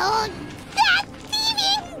 Oh, that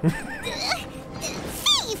thieving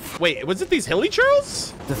thief! Wait, was it these hilly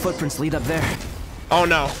trails? The footprints lead up there. Oh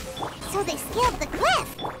no. So they scaled the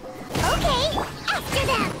cliff. Okay, after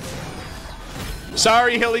them.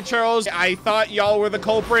 Sorry, hilly trails. I thought y'all were the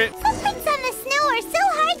culprit. Footprints on the snow are so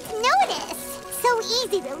hard to notice. So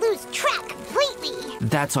easy to lose track completely.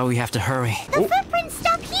 That's why we have to hurry. The footprints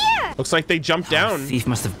stop here. Looks like they jumped down. The thief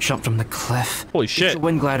must have jumped from the cliff. Holy shit. Get the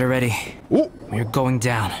wind glider ready. Ooh. We're going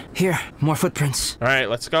down. Here, more footprints. All right,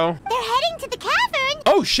 let's go. They're heading to the cavern.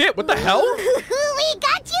 Oh shit, what the hell? We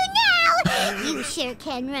got you now. You sure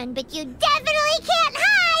can run, but you definitely can't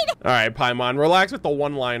hide. All right, Paimon, relax with the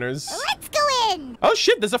one-liners. Let's go in. Oh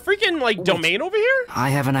shit, there's a freaking like domain over here? I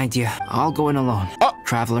have an idea. I'll go in alone. Oh.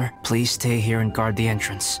 Traveler, please stay here and guard the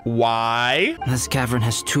entrance. Why? This cavern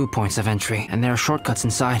has 2 points of entry, and there are shortcuts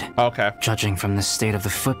inside. Okay. Judging from the state of the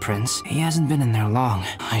footprints, he hasn't been in there long.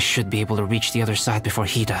 I should be able to reach the other side before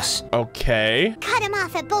he does. Okay. Cut him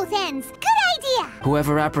off at both ends. Good idea.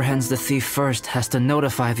 Whoever apprehends the thief first has to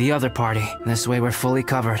notify the other party. This way we're fully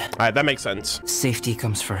covered. All right, that makes sense. Safety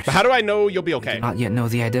comes first. But how do I know you'll be okay? We do not yet know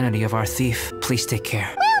the identity of our thief. Please take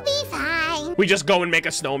care. We'll be fine. We just go and make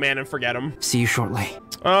a snowman and forget him. See you shortly.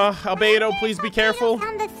 Albedo, please be careful.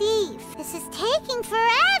 Found the thief. This is taking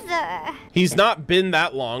forever. He's not been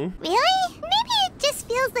that long. Really? Maybe it just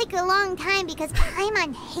feels like a long time because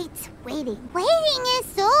Paimon hates waiting. Waiting is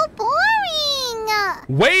so boring.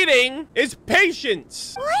 Waiting is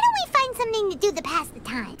patience. Why don't we find something to do to pass the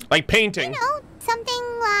time? Like painting. You know,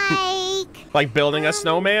 something like Like building a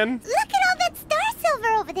snowman? Look at all that star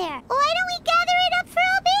silver over there. Why don't we gather it up for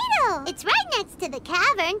Albedo? It's right next to the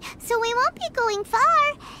cavern, so we won't be going far.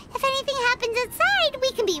 If anything happens outside,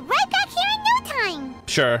 we can be right back here in no time.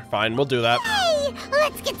 Sure, fine, we'll do that. Hey,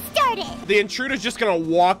 let's get started. The intruder's just gonna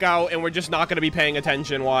walk out and we're just not gonna be paying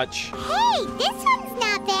attention, watch. Hey, this one's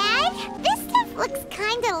not bad. This stuff looks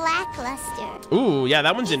kind of lackluster. Ooh, yeah,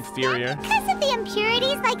 that one's inferior. Because of the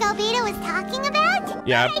impurities like Albedo was talking about?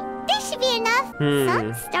 Yeah. Alright, this should be enough.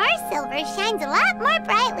 Some star silver shines a lot more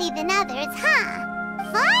brightly than others, huh?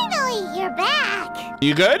 Finally, you're back.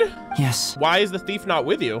 You good? Yes. Why is the thief not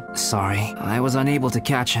with you? Sorry, I was unable to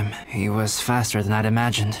catch him. He was faster than I'd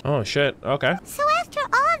imagined. Oh, shit, okay. So after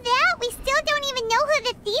all that, we still don't even know who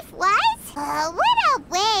the thief was? What a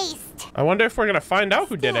waste. I wonder if we're gonna find out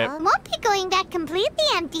who did it. Won't be going back completely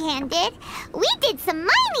empty-handed. We did some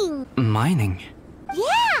mining. Mining?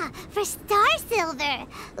 Yeah, for star silver.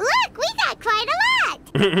 Look, we got quite a lot.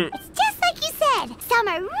 It's just like you said. Some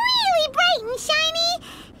are really bright and shiny,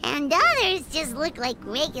 and others just look like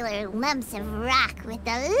regular lumps of rock with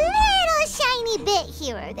a little shiny bit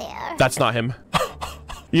here or there. That's not him.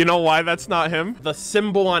 You know why that's not him? The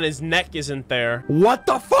symbol on his neck isn't there. What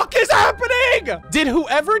the fuck is happening? Did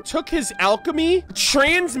whoever took his alchemy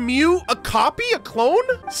transmute a copy, a clone?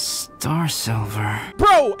 Star silver.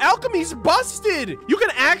 Bro, alchemy's busted. You can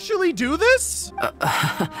actually do this?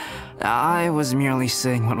 I was merely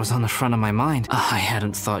saying what was on the front of my mind. I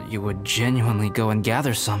hadn't thought you would genuinely go and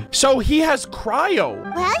gather some. So he has cryo.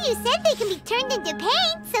 Well, you said they can be turned into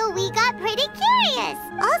paint, so we got pretty curious.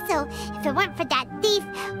 Also, if it weren't for that thief,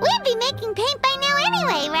 we'd be making paint by now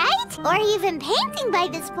anyway, right? Or even painting by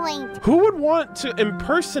this point. Who would want to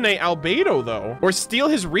impersonate Albedo, though? Or steal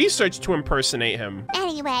his research to impersonate him?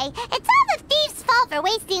 Anyway, it's all the thief's fault for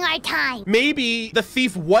wasting our time. Maybe the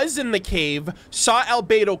thief was in the cave, saw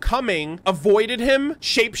Albedo coming, avoided him,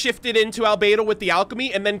 shapeshifted into Albedo with the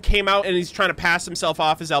alchemy, and then came out and he's trying to pass himself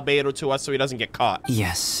off as Albedo to us so he doesn't get caught.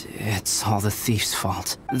 Yes, it's all the thief's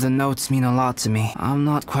fault. The notes mean a lot to me. I'm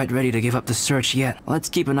not quite ready to give up the search yet. Let's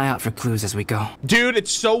keep an eye out for clues as we go. Dude,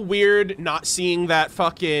 it's so weird not seeing that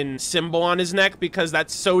fucking symbol on his neck because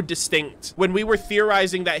that's so distinct. When we were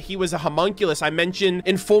theorizing that he was a homunculus, I mentioned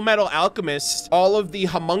in Full Metal Alchemist, all of the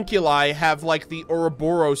homunculi have like the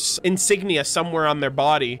Ouroboros insignia somewhere on their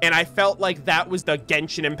body. And I felt like that was the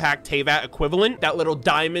Genshin Impact Teyvat equivalent, that little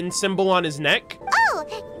diamond symbol on his neck. Oh,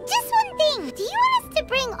 just one thing. Do you want us to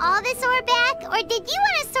bring all this ore back, or did you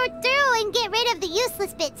want to sort through and get rid of the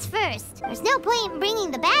useless bits first? There's no point in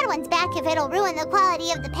bringing the bad ones back if it'll ruin the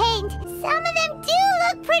quality of the paint. Some of them do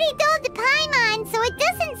look pretty dull to Paimon, so it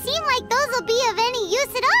doesn't seem like those will be of any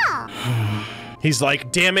use at all. He's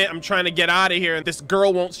like, damn it, I'm trying to get out of here, and this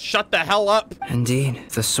girl won't shut the hell up. Indeed,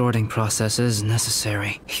 the sorting process is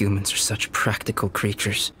necessary. Humans are such practical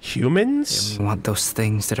creatures. Humans? They want those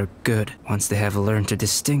things that are good. Once they have learned to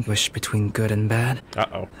distinguish between good and bad,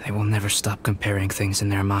 they will never stop comparing things in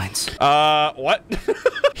their minds. What?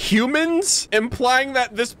 Humans? Implying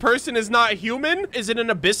that this person is not human? Is it an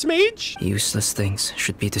abyss mage? Useless things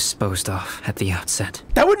should be disposed of at the outset.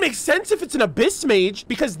 That would make sense if it's an abyss mage,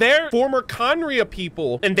 because they're former Conria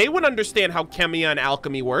people, and they would understand how chemia and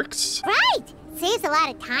alchemy works. Right! Saves a lot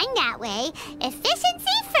of time that way. Efficiency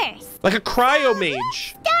first. Like a cryo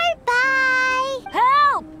mage. Start by...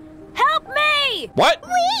 Help! Help me! What?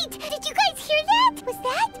 Wait! Did you guys hear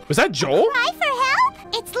that? Was that Joel? Cry for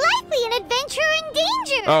help? It's likely an adventurer in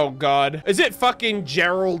danger. Oh, God. Is it fucking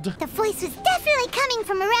Gerald? The voice was definitely coming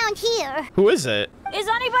from around here. Who is it? Is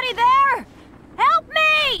anybody there? Help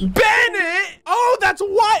me! Bennett! Oh, that's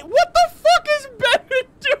why. What the fuck is Bennett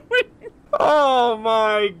doing? Oh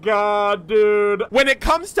my God, dude. When it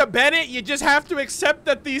comes to Bennett, you just have to accept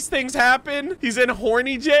that these things happen. He's in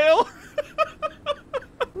horny jail.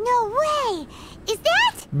 No way. Is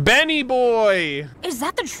that? Benny boy. Is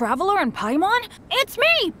that the Traveler in Paimon? It's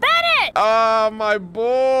me, Bennett! Ah, my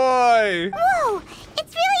boy. Whoa,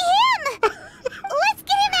 it's really him. Let's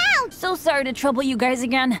get him out. So sorry to trouble you guys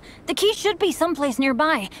again. The key should be someplace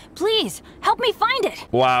nearby. Please, help me find it.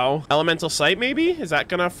 Wow. Elemental sight, maybe? Is that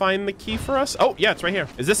gonna find the key for us? Oh, yeah, it's right here.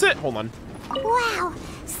 Is this it? Hold on. Wow,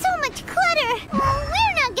 so much clutter.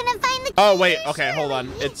 We're not gonna find the key. Oh, wait. Okay, hold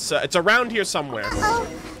on. It's around here somewhere. Uh-oh,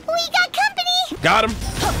 we got company. Got him.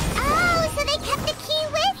 Oh, so they kept the key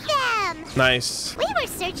with them. Nice. We were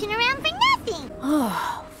searching around for nothing.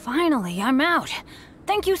 Oh, finally, I'm out.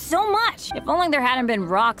 Thank you so much. If only there hadn't been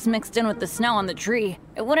rocks mixed in with the snow on the tree.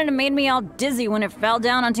 It wouldn't have made me all dizzy when it fell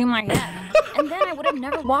down onto my head. And then I would have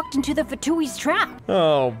never walked into the Fatui's trap.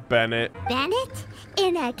 Oh, Bennett. Bennett?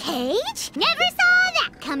 In a cage? Never saw that.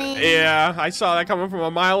 that coming. Yeah, I saw that coming from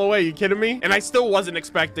a mile away. You kidding me? And I still wasn't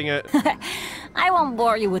expecting it. I won't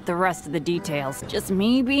bore you with the rest of the details. Just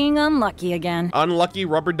me being unlucky again. Unlucky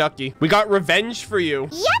rubber ducky. We got revenge for you.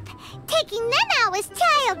 Yep, taking them out was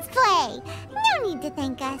child's play. No need to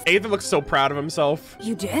thank us. Aether looks so proud of himself.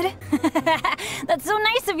 You did? That's so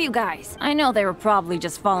nice of you guys. I know they were probably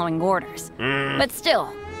just following orders. But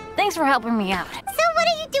still, thanks for helping me out. So what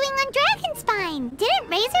are you doing on Dragonspine? Didn't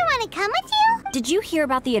Razor want to come with you? Did you hear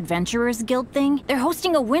about the Adventurers Guild thing? They're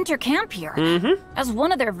hosting a winter camp here. As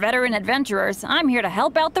one of their veteran adventurers, I'm here to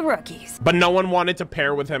help out the rookies. But no one wanted to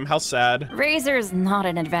pair with him. How sad. Razor's not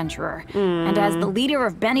an adventurer. And as the leader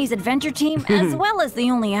of Benny's adventure team, as well as the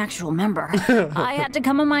only actual member, I had to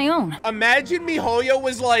come on my own. Imagine MiHoYo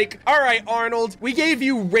was like, all right, Arnold, we gave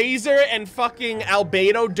you Razor and fucking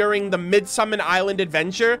Albedo during the Mid-Summon Island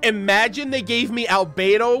adventure. Imagine they gave me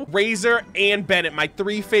Albedo, Razor, and Bennett, my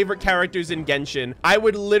 3 favorite characters in Genshin. I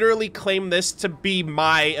would literally claim this to be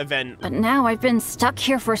my event. But now I've been stuck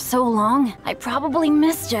here for so long, I probably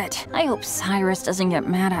missed it. I hope Cyrus doesn't get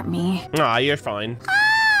mad at me. Aw, you're fine.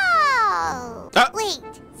 Oh! Wait,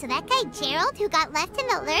 so that guy Gerald who got left in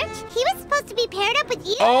the lurch, he was supposed to be paired up with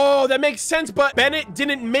you? Oh, that makes sense, but Bennett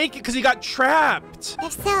didn't make it because he got trapped.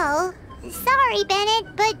 If so, sorry,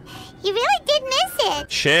 Bennett, but you really did miss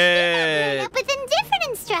it. Shit. Paired up with a different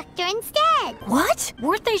instructor instead. What?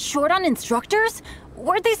 Weren't they short on instructors?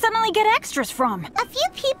 Where'd they suddenly get extras from? A few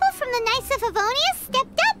people from the Knights of Favonius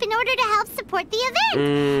stepped up in order to help support the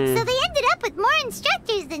event. So they ended up with more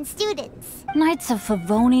instructors than students. Knights of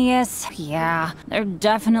Favonius? Yeah, they're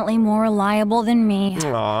definitely more reliable than me.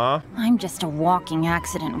 Aw. I'm just a walking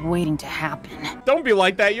accident waiting to happen. Don't be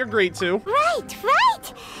like that. You're great, too. Right.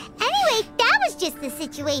 Anyway, that was just the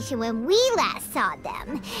situation when we last saw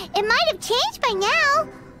them. It might have changed by now.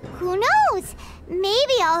 Who knows?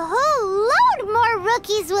 Maybe a whole load more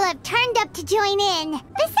rookies will have turned up to join in.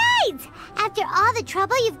 Besides, after all the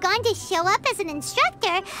trouble you've gone to show up as an instructor,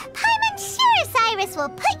 I'm sure Cyrus will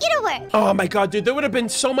put you to work. Oh my god, dude, there would have been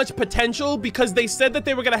so much potential because they said that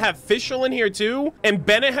they were gonna have Fischl in here too, and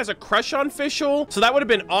Bennett has a crush on Fischl, so that would have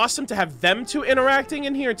been awesome to have them two interacting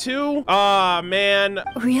in here too. Aw, man.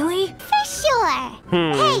 Really? For sure.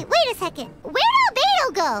 Hey, wait a second. Where'd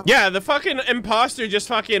Albedo go? Yeah, the fucking imposter just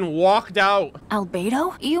fucking walked out.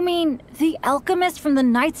 Albedo? You mean the alchemist from the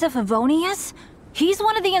Knights of Favonius? He's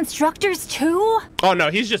one of the instructors too? Oh no,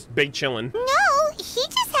 he's just big chillin'. No, he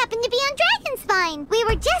just happened to be on Dragonspine. We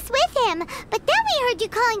were just with him, but then we heard you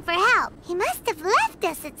calling for help. He must have left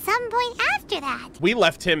us at some point after that. We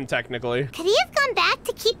left him, technically. Could he have gone back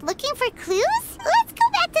to keep looking for clues? Let's go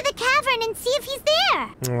back to the cavern and see if he's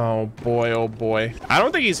there. Oh boy, oh boy. I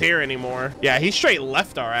don't think he's here anymore. Yeah, he straight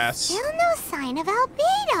left our ass. Still no sign of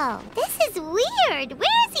Albedo. This is weird. Where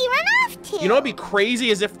has he run off to? You know what'd be crazy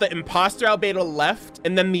is if the imposter Albedo left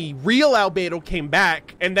and then the real Albedo came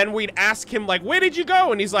back and then we'd ask him like, where did you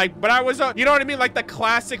go? And he's like, but I was, you know what I mean? Like the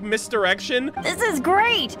classic misdirection. This is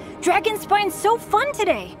great! Dragonspine's so fun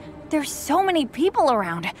today! There's so many people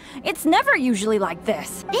around. It's never usually like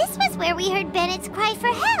this. This was where we heard Bennett's cry for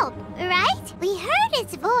help, right? We heard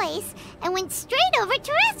his voice and went straight over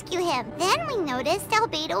to rescue him. Then we noticed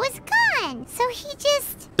Albedo was gone. So he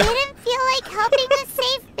just didn't feel like helping us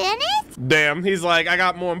save Bennett? Damn, he's like, I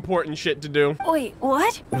got more important shit to do. Wait,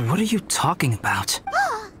 what? What are you talking about?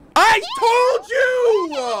 I told you!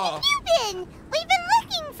 Where have you been? We've been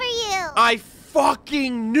looking for you. I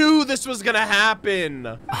fucking knew this was gonna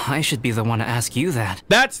happen. I should be the one to ask you that.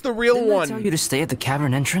 That's the real Didn't I one. tell you to stay at the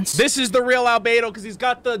cavern entrance? This is the real Albedo because he's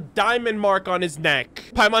got the diamond mark on his neck.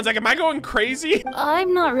 Paimon's like, am I going crazy?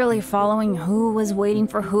 I'm not really following who was waiting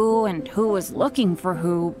for who and who was looking for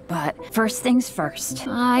who, but first things first.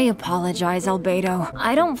 I apologize, Albedo.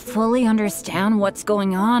 I don't fully understand what's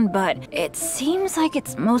going on, but it seems like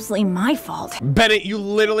it's mostly my fault. Bennett, you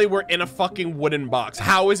literally were in a fucking wooden box.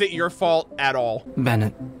 How is it your fault at all?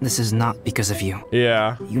 Bennett, this is not because of you.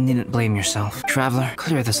 Yeah. You needn't blame yourself. Traveler,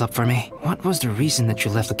 clear this up for me. What was the reason that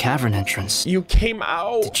you left the cavern entrance? You came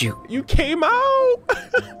out. Did you? You came out.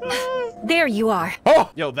 There you are.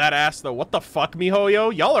 Oh, yo, that ass though. What the fuck,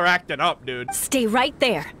 MiHoYo? Y'all are acting up, dude. Stay right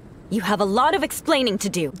there. You have a lot of explaining to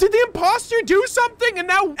do. Did the imposter do something and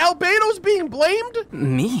now Albedo's being blamed?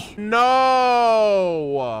 Me?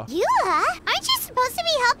 No. You, huh? Aren't you supposed to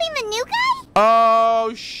be helping the new guy?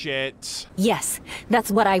 Oh, shit. Yes,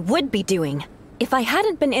 that's what I would be doing. if I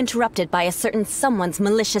hadn't been interrupted by a certain someone's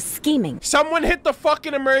malicious scheming. Someone hit the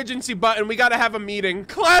fucking emergency button. We gotta have a meeting.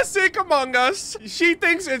 Classic Among Us. She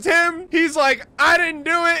thinks it's him. He's like, I didn't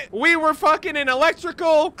do it. We were fucking in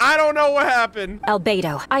electrical. I don't know what happened.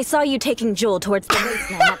 Albedo, I saw you taking Joel towards the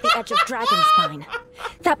wasteland at the edge of Dragonspine.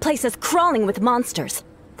 That place is crawling with monsters.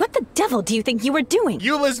 What the devil do you think you were doing?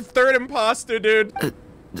 Eula's third imposter, dude.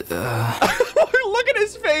 Look at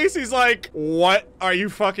his face. He's like, what are you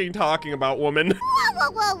fucking talking about, woman?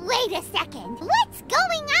 Whoa, wait a second. What's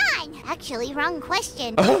going on? Actually, wrong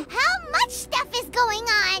question. How much stuff is going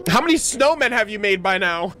on? How many snowmen have you made by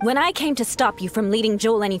now? When I came to stop you from leading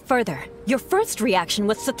Joel any further, your first reaction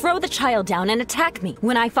was to throw the child down and attack me.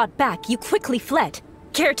 When I fought back, you quickly fled.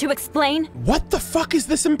 Care to explain? What the fuck is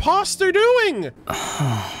this imposter doing?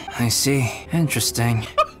 I see. Interesting.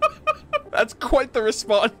 That's quite the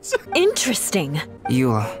response. Interesting.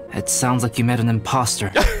 Eula, it sounds like you met an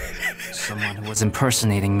imposter. Someone who was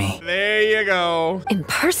impersonating me. There you go.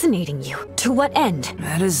 Impersonating you? To what end?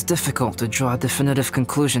 It is difficult to draw a definitive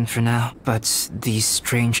conclusion for now, but these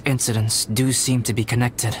strange incidents do seem to be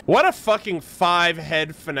connected. What a fucking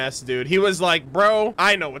five-head finesse, dude. He was like, bro,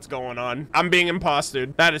 I know what's going on. I'm being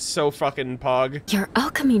impostered. That is so fucking pog. Your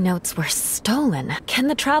alchemy notes were stolen. Can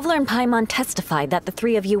the Traveler and Paimon testify that the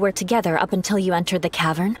three of you were together up until you entered the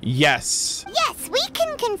cavern? Yes. Yes, we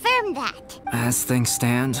can confirm that. As things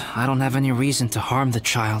stand, I don't have any reason to harm the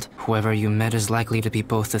child. Whoever you met is likely to be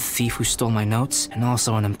both the thief who stole my notes and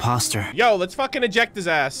also an imposter. Yo, let's fucking eject his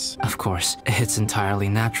ass. Of course, it's entirely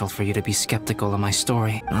natural for you to be skeptical of my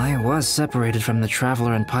story. I was separated from the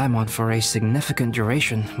Traveler and Paimon for a significant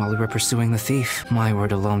duration while we were pursuing the thief. My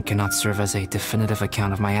word alone cannot serve as a definitive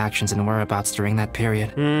account of my actions and whereabouts during that period.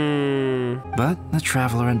 But the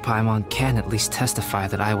Traveler and Paimon can at least testify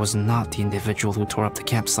that I was not the individual who tore up the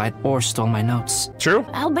campsite or stole my notes. True.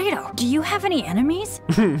 Albedo, do you have any enemies?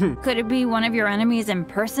 Could it be one of your enemies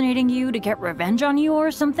impersonating you to get revenge on you or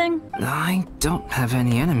something? I don't have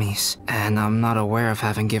any enemies, and I'm not aware of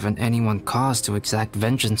having given anyone cause to exact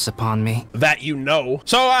vengeance upon me. That you know.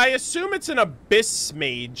 So I assume it's an abyss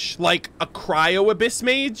mage, like a cryo abyss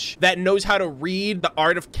mage that knows how to read the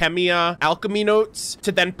art of chemia alchemy notes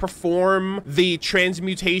to then perform the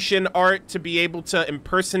transmutation art to be able to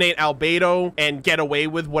impersonate Albedo and get away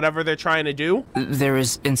with whatever they're trying to do. There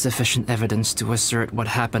is insufficient evidence to assert what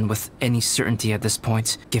happened with any certainty at this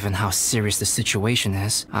point. Given how serious the situation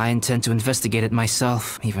is, I intend to investigate it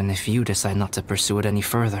myself, even if you decide not to pursue it any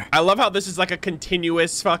further. I love how this is like a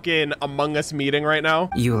continuous fucking Among Us meeting right now.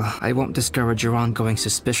 Eula, I won't discourage your ongoing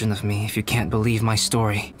suspicion of me if you can't believe my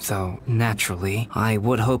story. Though, naturally, I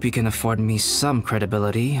would hope you can afford me some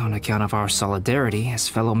credibility on account of our solidarity as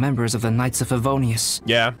fellow members of the Knights of Favonius.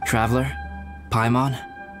 Yeah. Traveler, Paimon,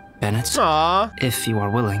 Bennett. Aww. If you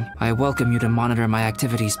are willing, I welcome you to monitor my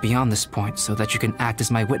activities beyond this point so that you can act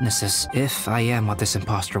as my witnesses. If I am what this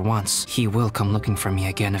imposter wants, he will come looking for me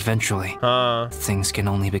again eventually. Things can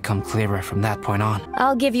only become clearer from that point on.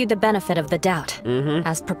 I'll give you the benefit of the doubt,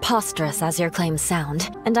 as preposterous as your claims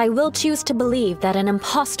sound, and I will choose to believe that an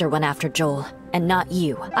imposter went after Joel, and not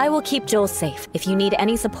you. I will keep Joel safe. If you need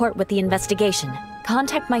any support with the investigation,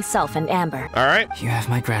 contact myself and Amber. All right. You have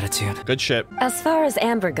my gratitude. Good shit. As far as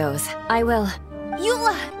Amber goes, I will...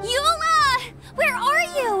 Eula! Where are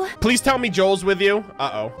you? Please tell me Joel's with you.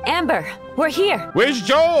 Uh-oh. Amber, we're here. Where's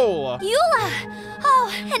Joel? Eula!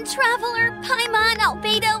 Oh, and Traveler, Paimon,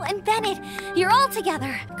 Albedo, and Bennett. You're all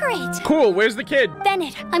together. Great. Cool. Where's the kid?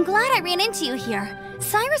 Bennett, I'm glad I ran into you here.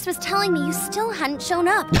 Cyrus was telling me you still hadn't shown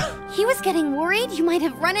up. He was getting worried you might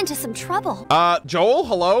have run into some trouble. Joel,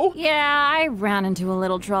 hello? Yeah, I ran into a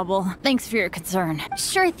little trouble. Thanks for your concern.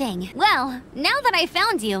 Sure thing. Well, now that I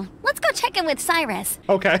found you, let's go check in with Cyrus.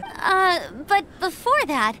 Okay. But before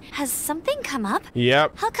that, has something come up?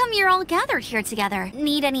 Yep. How come you're all gathered here together?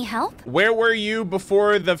 Need any help? Where were you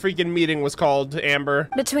before the freaking meeting was called, Amber?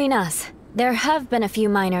 Between us, there have been a few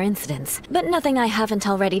minor incidents, but nothing I haven't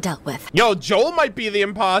already dealt with. Yo, Joel might be the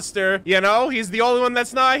imposter. You know, he's the only one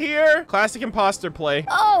that's not here. Classic imposter play.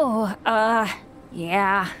 Oh,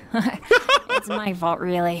 yeah. It's my fault,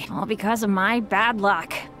 really. All because of my bad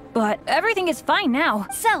luck. But everything is fine now.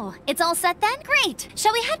 So, it's all set then? Great.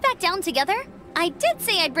 Shall we head back down together? I did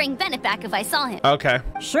say I'd bring Bennett back if I saw him. Okay.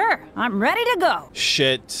 Sure, I'm ready to go.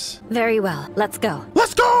 Shit. Very well, let's go.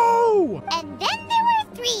 Let's go! And then there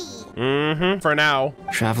were 3. For now.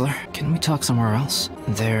 Traveler, can we talk somewhere else?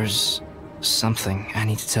 There's something I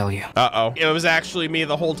need to tell you. Uh-oh. It was actually me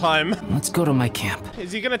the whole time. Let's go to my camp.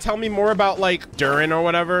 Is he gonna tell me more about, like, Durin or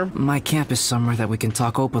whatever? My camp is somewhere that we can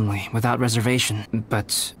talk openly, without reservation.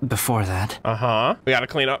 But before that... We gotta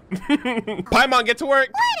clean up. Paimon, get to work!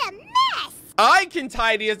 What a mess! I can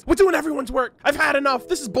tidy it. We're doing everyone's work. I've had enough.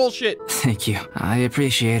 This is bullshit. Thank you. I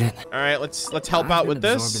appreciate it. All right, let's help out with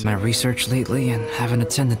this. I've been absorbed in my research lately and haven't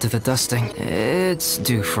attended to the dusting. It's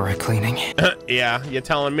due for a cleaning. Yeah, you're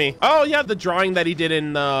telling me. Oh yeah, the drawing that he did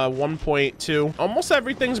in 1.2. Almost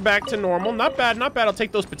everything's back to normal. Not bad, not bad. I'll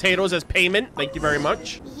take those potatoes as payment. Thank you very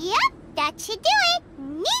much. Yep, that should do it.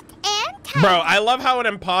 Neat and tidy. Bro, I love how an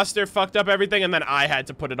imposter fucked up everything and then I had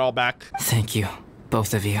to put it all back. Thank you.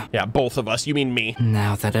 Both of you. Yeah, both of us. You mean me.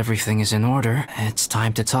 Now that everything is in order, it's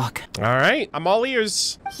time to talk. All right, I'm all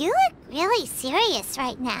ears. You look really serious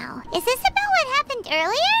right now. Is this about what happened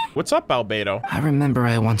earlier? What's up, Albedo? I remember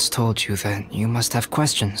I once told you that you must have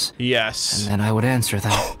questions. Yes. And then I would answer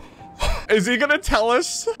them. Is he gonna tell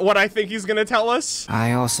us what I think he's gonna tell us?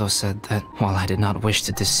 I also said that while I did not wish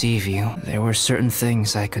to deceive you, there were certain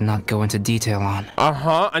things I could not go into detail on.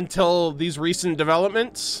 Until these recent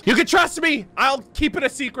developments. You can trust me! I'll keep it a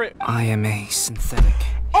secret. I am a synthetic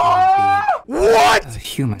what? A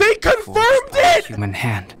human. They confirmed it! Human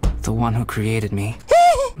hand. The one who created me.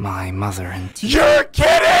 My mother and... You're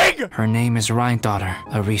kidding! Her name is Rhine-daughter,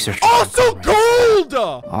 a researcher. Also Gold!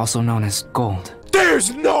 Also known as Gold.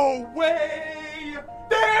 There's no way!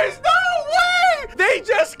 There's no way! They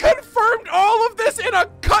just confirmed all of this in a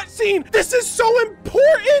cutscene! This is so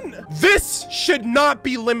important! This should not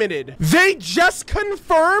be limited. They just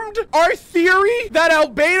confirmed our theory that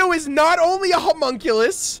Albedo is not only a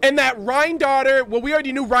homunculus, and that Rhine-daughter, well, we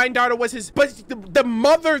already knew Rhine-daughter was his, but the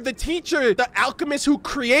mother, the teacher, the alchemist who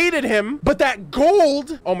created him, but that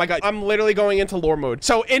Gold, oh my god, I'm literally going into lore mode.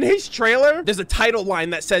 So in his trailer, there's a title line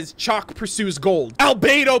that says, Chalk pursues Gold.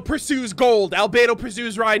 Albedo pursues Gold. Albedo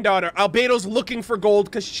pursues Rhine-daughter. Albedo's looking for Gold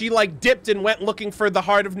because she like dipped and went looking for the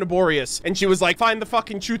heart of Naborius. And she was like, find the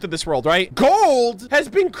fucking truth of this world, right? Gold has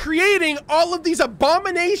been creating all of these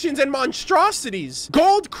abominations and monstrosities.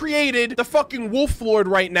 Gold created the fucking Wolf Lord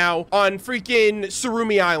right now on freaking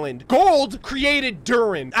Surumi Island. Gold created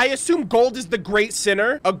Durin. I assume Gold is the great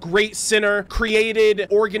sinner. A great sinner created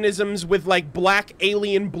organisms with like black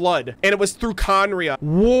alien blood. And it was through Conria.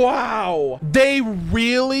 Wow. They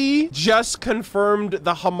really just confirmed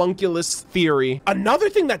the homunculus theory. Another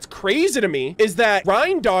thing that's crazy to me is that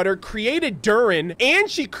Rhine-daughter created Durin and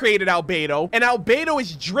she created Albedo, and Albedo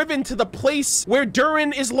is driven to the place where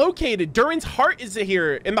Durin is located. Durin's heart is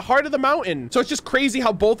here in the heart of the mountain. So it's just crazy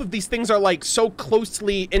how both of these things are like so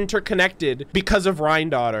closely interconnected because of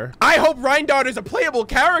Rhine-daughter. I hope Rhine-daughter is a playable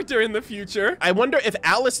character in the future. I wonder if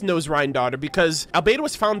Alice knows Rhine-daughter because Albedo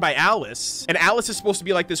was found by Alice, and Alice is supposed to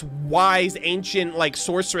be like this wise ancient like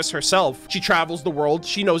sorceress herself. She travels the world.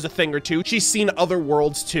 She knows a thing or two. She's seen other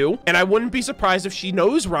worlds too. And I wouldn't be surprised if she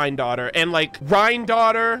knows Rhine-daughter. And like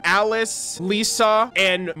Rhine-daughter, Alice, Lisa,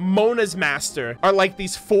 and Mona's master are like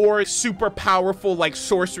these four super powerful like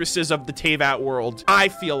sorceresses of the Teyvat world. I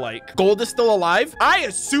feel like Gold is still alive. I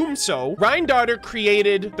assume so. Rhine-daughter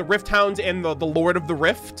created the Rift Hounds and the Lord of the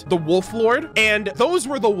Rift, the Wolf Lord. And those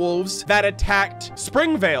were the wolves that attacked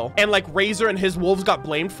Springvale. And like Razor and his wolves got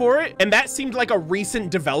blamed for it. And that seemed like a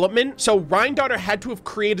recent development. So Rhine-daughter had to have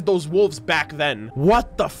created those wolves back then.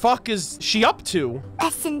 What the fuck is she up to?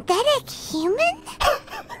 A synthetic human?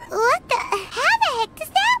 What the? How the heck does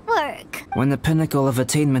that work? When the pinnacle of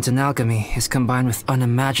attainment in alchemy is combined with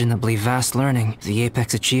unimaginably vast learning, the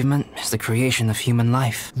apex achievement is the creation of human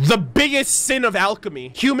life. The biggest sin of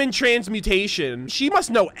alchemy, human transmutation. She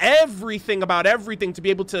must know everything about everything to be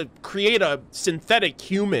able to create a synthetic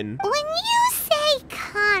human. When you say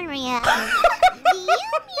Conria, do you mean...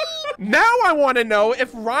 Now I want to know if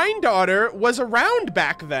Rhine-daughter was around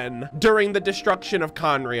back then, during the destruction of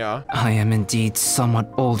Conria. I am indeed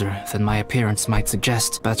somewhat older than my appearance might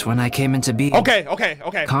suggest, but when I came into being... Okay.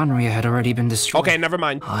 Conria had already been destroyed. Okay, never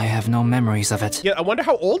mind. I have no memories of it. Yeah, I wonder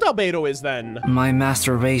how old Albedo is then. My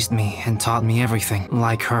master raised me and taught me everything.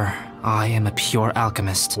 Like her, I am a pure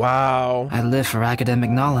alchemist. Wow. I live for academic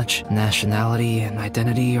knowledge. Nationality and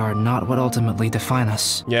identity are not what ultimately define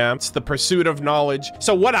us. Yeah, it's the pursuit of knowledge.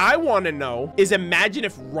 So what I want to know is, imagine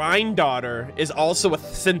if Rhine-daughter is also a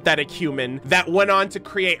synthetic human that went on to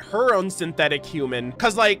create her own synthetic human.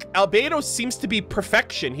 Because like Albedo seems to be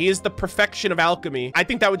perfection. He is the perfection of alchemy. I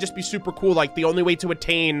think that would just be super cool. Like the only way to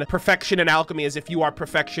attain perfection in alchemy is if you are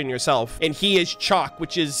perfection yourself. And he is Chalk,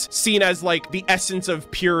 which is seen as like the essence of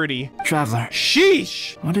purity. Traveler.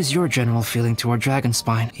 Sheesh! What is your general feeling toward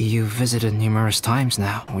Dragonspine? You've visited numerous times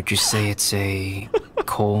now. Would you say it's a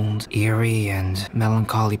cold, eerie, and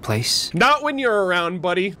melancholy place? Not when you're around,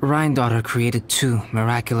 buddy. Rhine-daughter created two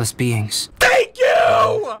miraculous beings. Thank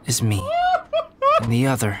you! Is me. And the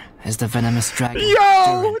other is the venomous dragon. Yo,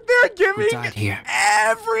 Durin, they're giving who died here.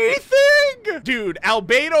 everything! Dude,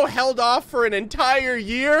 Albedo held off for an entire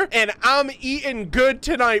year, and I'm eating good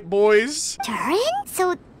tonight, boys. Durin?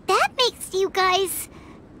 So that makes you guys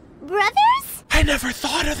brothers? I never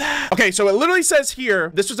thought of that. Okay, so it literally says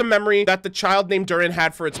here, this was a memory that the child named Durin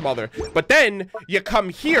had for its mother. But then you come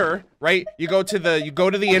here, right? You go to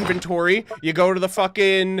the inventory, you go to the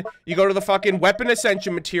fucking weapon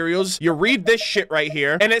ascension materials, you read this shit right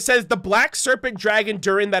here, and it says the black serpent dragon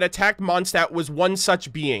Durin that attacked Mondstadt was one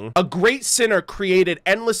such being. A great sinner created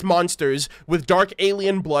endless monsters with dark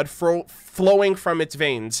alien blood flowing from its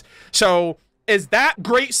veins. So is that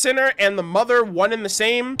great sinner and the mother one and the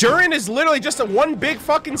same? Durin is literally just a one big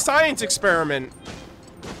fucking science experiment.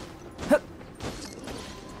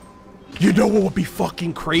 You know what would be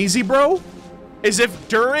fucking crazy, bro? Is if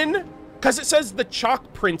Durin, because it says the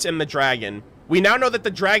chalk print in the dragon. We now know that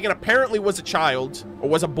the dragon apparently was a child, or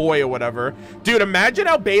was a boy or whatever. Dude, imagine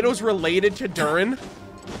Albedo's related to Durin.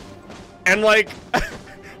 And like,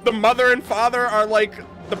 the mother and father are like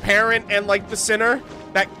the parent and like the sinner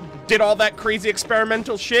that did all that crazy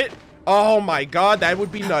experimental shit. Oh my god, that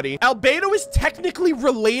would be nutty. Albedo is technically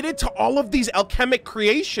related to all of these alchemic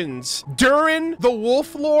creations. Durin, the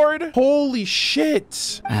Wolf Lord. Holy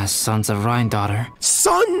shit. As sons of Rhine-daughter,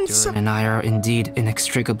 Sons! Durin and I are indeed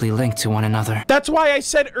inextricably linked to one another. That's why I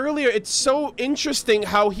said earlier, it's so interesting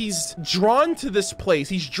how he's drawn to this place.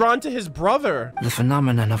 He's drawn to his brother. The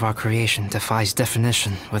phenomenon of our creation defies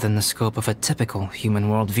definition within the scope of a typical human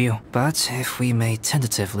worldview. But if we may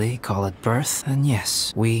tentatively call it birth, then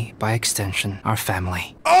yes, we, by extension, are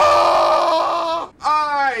family. Oh!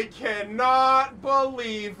 I cannot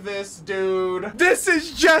believe this, dude. This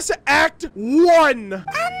is just Act 1.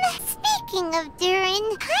 Speaking of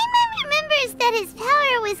Durin, Paimon remembers that his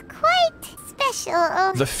power was quite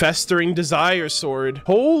special. The Festering Desire Sword.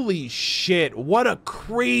 Holy shit, what a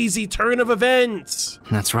crazy turn of events.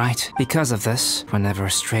 That's right. Because of this, whenever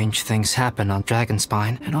strange things happen on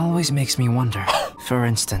Dragonspine, it always makes me wonder. For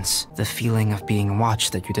instance, the feeling of being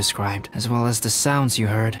watched that you described, as well as the sounds you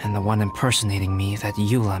heard and the one impersonating me that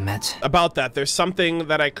Eula met. About that, there's something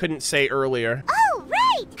that I couldn't say earlier. Oh,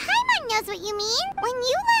 right! Paimon knows what you mean. When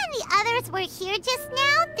Eula and the others were here just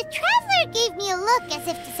now, the Traveler gave me a look as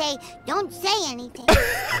if to say, don't say anything.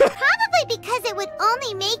 Probably because it would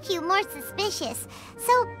only make you more suspicious.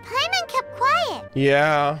 So Paimon kept quiet.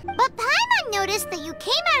 Yeah. But Paimon noticed that you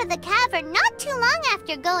came out of the cavern not too long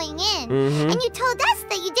after going in. And you told us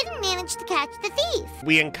that you didn't manage to catch the thief.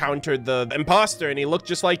 We encountered the imposter and he looked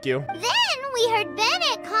just like you. Then we heard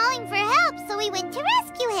Bennett calling for help, so we went to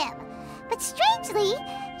rescue him. But strangely,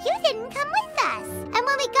 you didn't come with us. And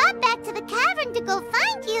when we got back to the cavern to go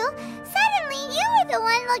find you, suddenly you were the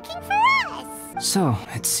one looking for us. So,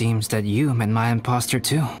 it seems that you met my imposter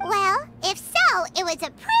too. Well, if so, it was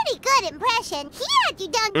a pretty good impression. He had you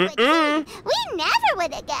down to a T. We never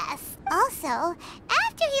would have guessed. Also,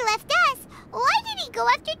 after he left us, why did he go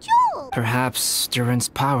after Joel? Perhaps Durin's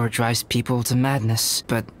power drives people to madness,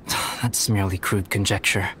 but that's merely crude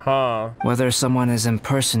conjecture. Huh. Whether someone is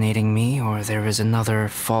impersonating me or there is another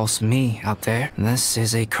false me out there, this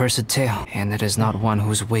is a cursed tale, and it is not one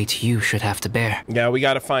whose weight you should have to bear. Yeah, we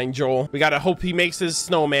gotta find Joel. We gotta hope he makes his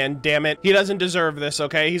snowman, damn it. He doesn't deserve this,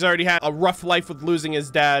 okay? He's already had a rough life with losing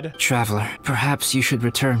his dad. Traveler, perhaps you should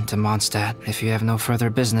return to Mondstadt if you have no further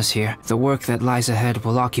business here. The work that lies ahead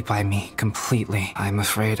will occupy me completely. I'm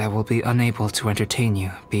afraid I will be unable to entertain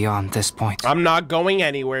you beyond this point. I'm not going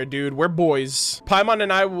anywhere, dude. We're boys. Paimon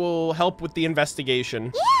and I will help with the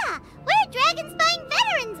investigation. Yeah, we're Dragonspine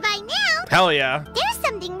veterans by now. Hell yeah. There's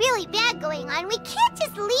something really bad going on. We can't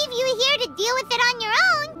just leave you here to deal with it on your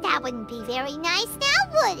own. That wouldn't be very nice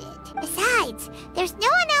now, would it? Besides, there's no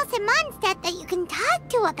one else in Mondstadt that you can talk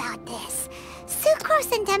to about this.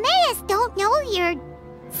 Sucrose and Timaeus don't know you're...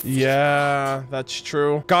 Yeah, that's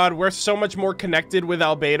true. God, we're so much more connected with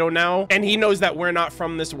Albedo now. And he knows that we're not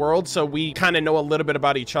from this world, so we kind of know a little bit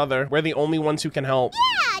about each other. We're the only ones who can help.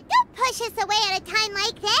 Yeah, don't push us away at a time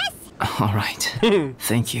like this. All right.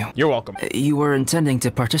 Thank you. You're welcome. You were intending to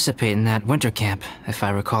participate in that winter camp, if I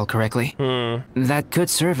recall correctly. That could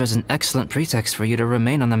serve as an excellent pretext for you to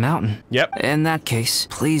remain on the mountain. Yep. In that case,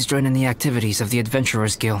 please join in the activities of the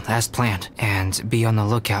Adventurers Guild as planned, and be on the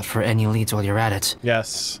lookout for any leads while you're at it.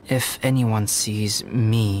 Yes. If anyone sees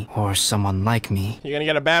me or someone like me... You're gonna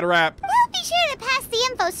get a bad rap. We'll be sure to pass the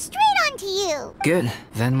info straight on to you. Good.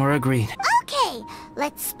 Then we're agreed. Okay,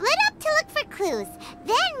 let's split up to look for clues clues.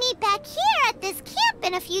 Then meet back here at this camp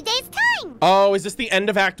in a few days' time. Oh, is this the end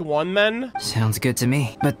of Act 1 then? Sounds good to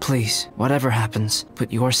me. But please, whatever happens,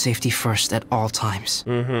 put your safety first at all times.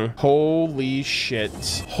 Holy shit.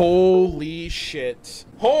 Holy shit.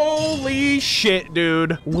 Holy shit,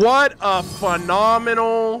 dude. What a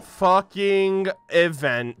phenomenal fucking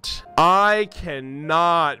event. I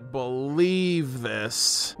cannot believe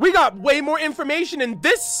this. We got way more information in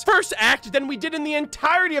this first act than we did in the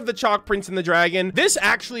entirety of the Chalk Prince and the Dragon. This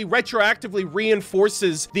actually retroactively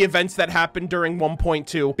reinforces the events that happened during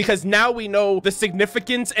 1.2 because now we know the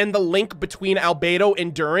significance and the link between Albedo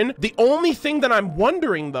and Durin. The only thing that I'm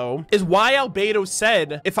wondering though is why Albedo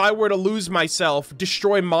said, if I were to lose myself,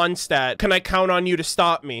 destroy Mondstadt, can I count on you to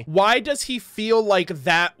stop me? Why does he feel like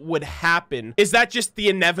that would happen? Is that just the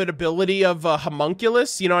inevitability of a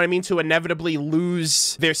homunculus? You know what I mean? To inevitably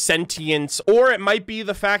lose their sentience, or it might be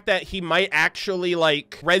the fact that he might actually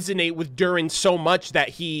like resonate with Durin so much that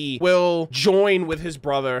he will join with his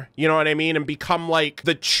brother, you know what I mean, and become like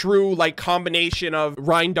the true like combination of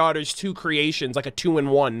Rhindaughter's two creations, like a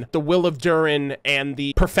 2-in-1, the will of Durin and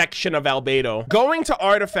the perfection of Albedo. Going to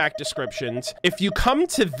artifact descriptions, if you come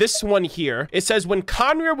to this one here, it says when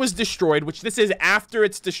Conrir was destroyed, which this is after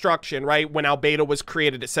its destruction, right? When Albedo was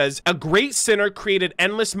created, it says a great sinner created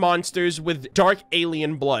endless monsters with dark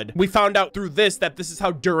alien blood. We found out through this that this is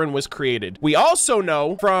how Durin was created. We also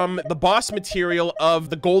know from the boss material of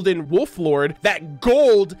the Golden Wolf Lord that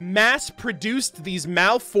Gold mass-produced these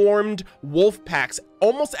malformed wolf packs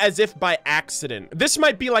almost as if by accident. This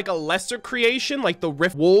might be like a lesser creation, like the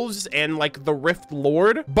Rift Wolves and like the Rift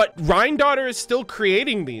Lord, but Rhindaughter is still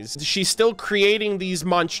creating these. She's still creating these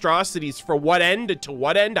monstrosities. For what end, to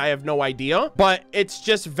what end, I have no idea, but it's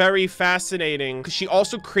just very fascinating because she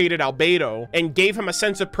also created Albedo and gave him a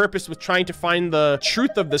sense of purpose with trying to find the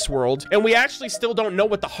truth of this world. And we actually still don't know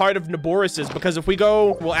what the heart of Naboris is, because if we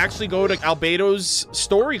go, we'll actually go to Albedo's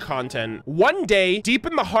story content. One day, deep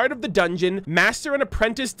in the heart of the dungeon, Master and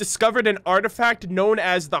apprentice discovered an artifact known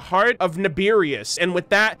as the Heart of Nibirius, and with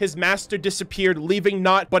that, his master disappeared, leaving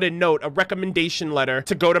naught but a note, a recommendation letter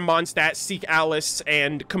to go to Mondstadt, seek Alice,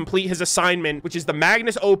 and complete his assignment, which is the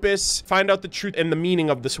Magnus Opus, find out the truth and the meaning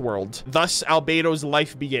of this world. Thus, Albedo's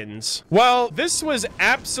life begins. Well, this was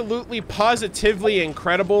absolutely positively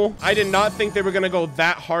incredible. I did not think they were gonna go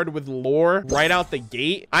that hard with lore right out the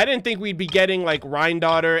gate. I didn't think we'd be getting like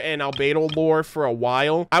Rhindaughter and Albedo lore for a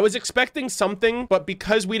while. I was expecting something, but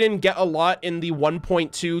because we didn't get a lot in the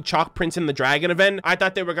 1.2 Chalk Prince and the Dragon event, I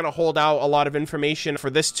thought they were gonna hold out a lot of information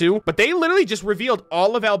for this too. But they literally just revealed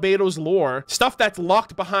all of Albedo's lore, stuff that's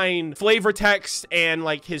locked behind flavor text and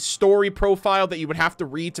like his story profile that you would have to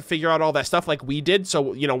read to figure out all that stuff like we did.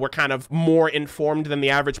 So, you know, we're kind of more informed than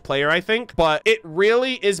the average player, I think. But it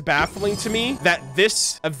really is baffling to me that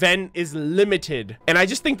this event is limited. And I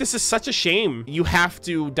just think this is such a shame. You have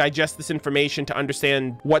to digest this information to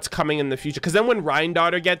understand what's coming in the future. Because then when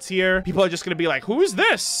Rhindaughter gets here, people are just going to be like, who's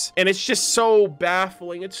this? And it's just so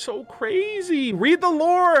baffling. It's so crazy. Read the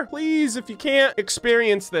lore, please, if you can't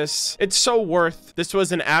experience this. It's so worth. This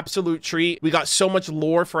was an absolute treat. We got so much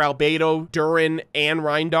lore for Albedo, Durin, and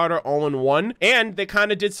Rhindaughter all in one. And they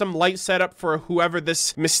kind of did some light setup for whoever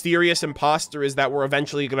this mysterious imposter is that we're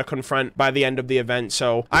eventually going to confront by the end of the event.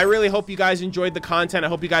 So I really hope you guys enjoyed the content. I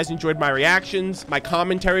hope you guys enjoyed my reactions, my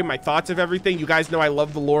commentary, my thoughts of everything. You guys know I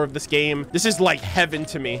love the lore of this game. This is like heaven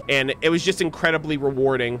to me, and it was just incredibly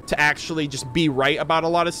rewarding to actually just be right about a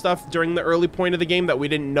lot of stuff during the early point of the game that we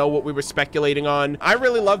didn't know what we were speculating on. I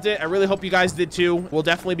really loved it. I really hope you guys did too. We'll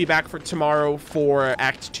definitely be back for tomorrow for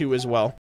Act 2 as well.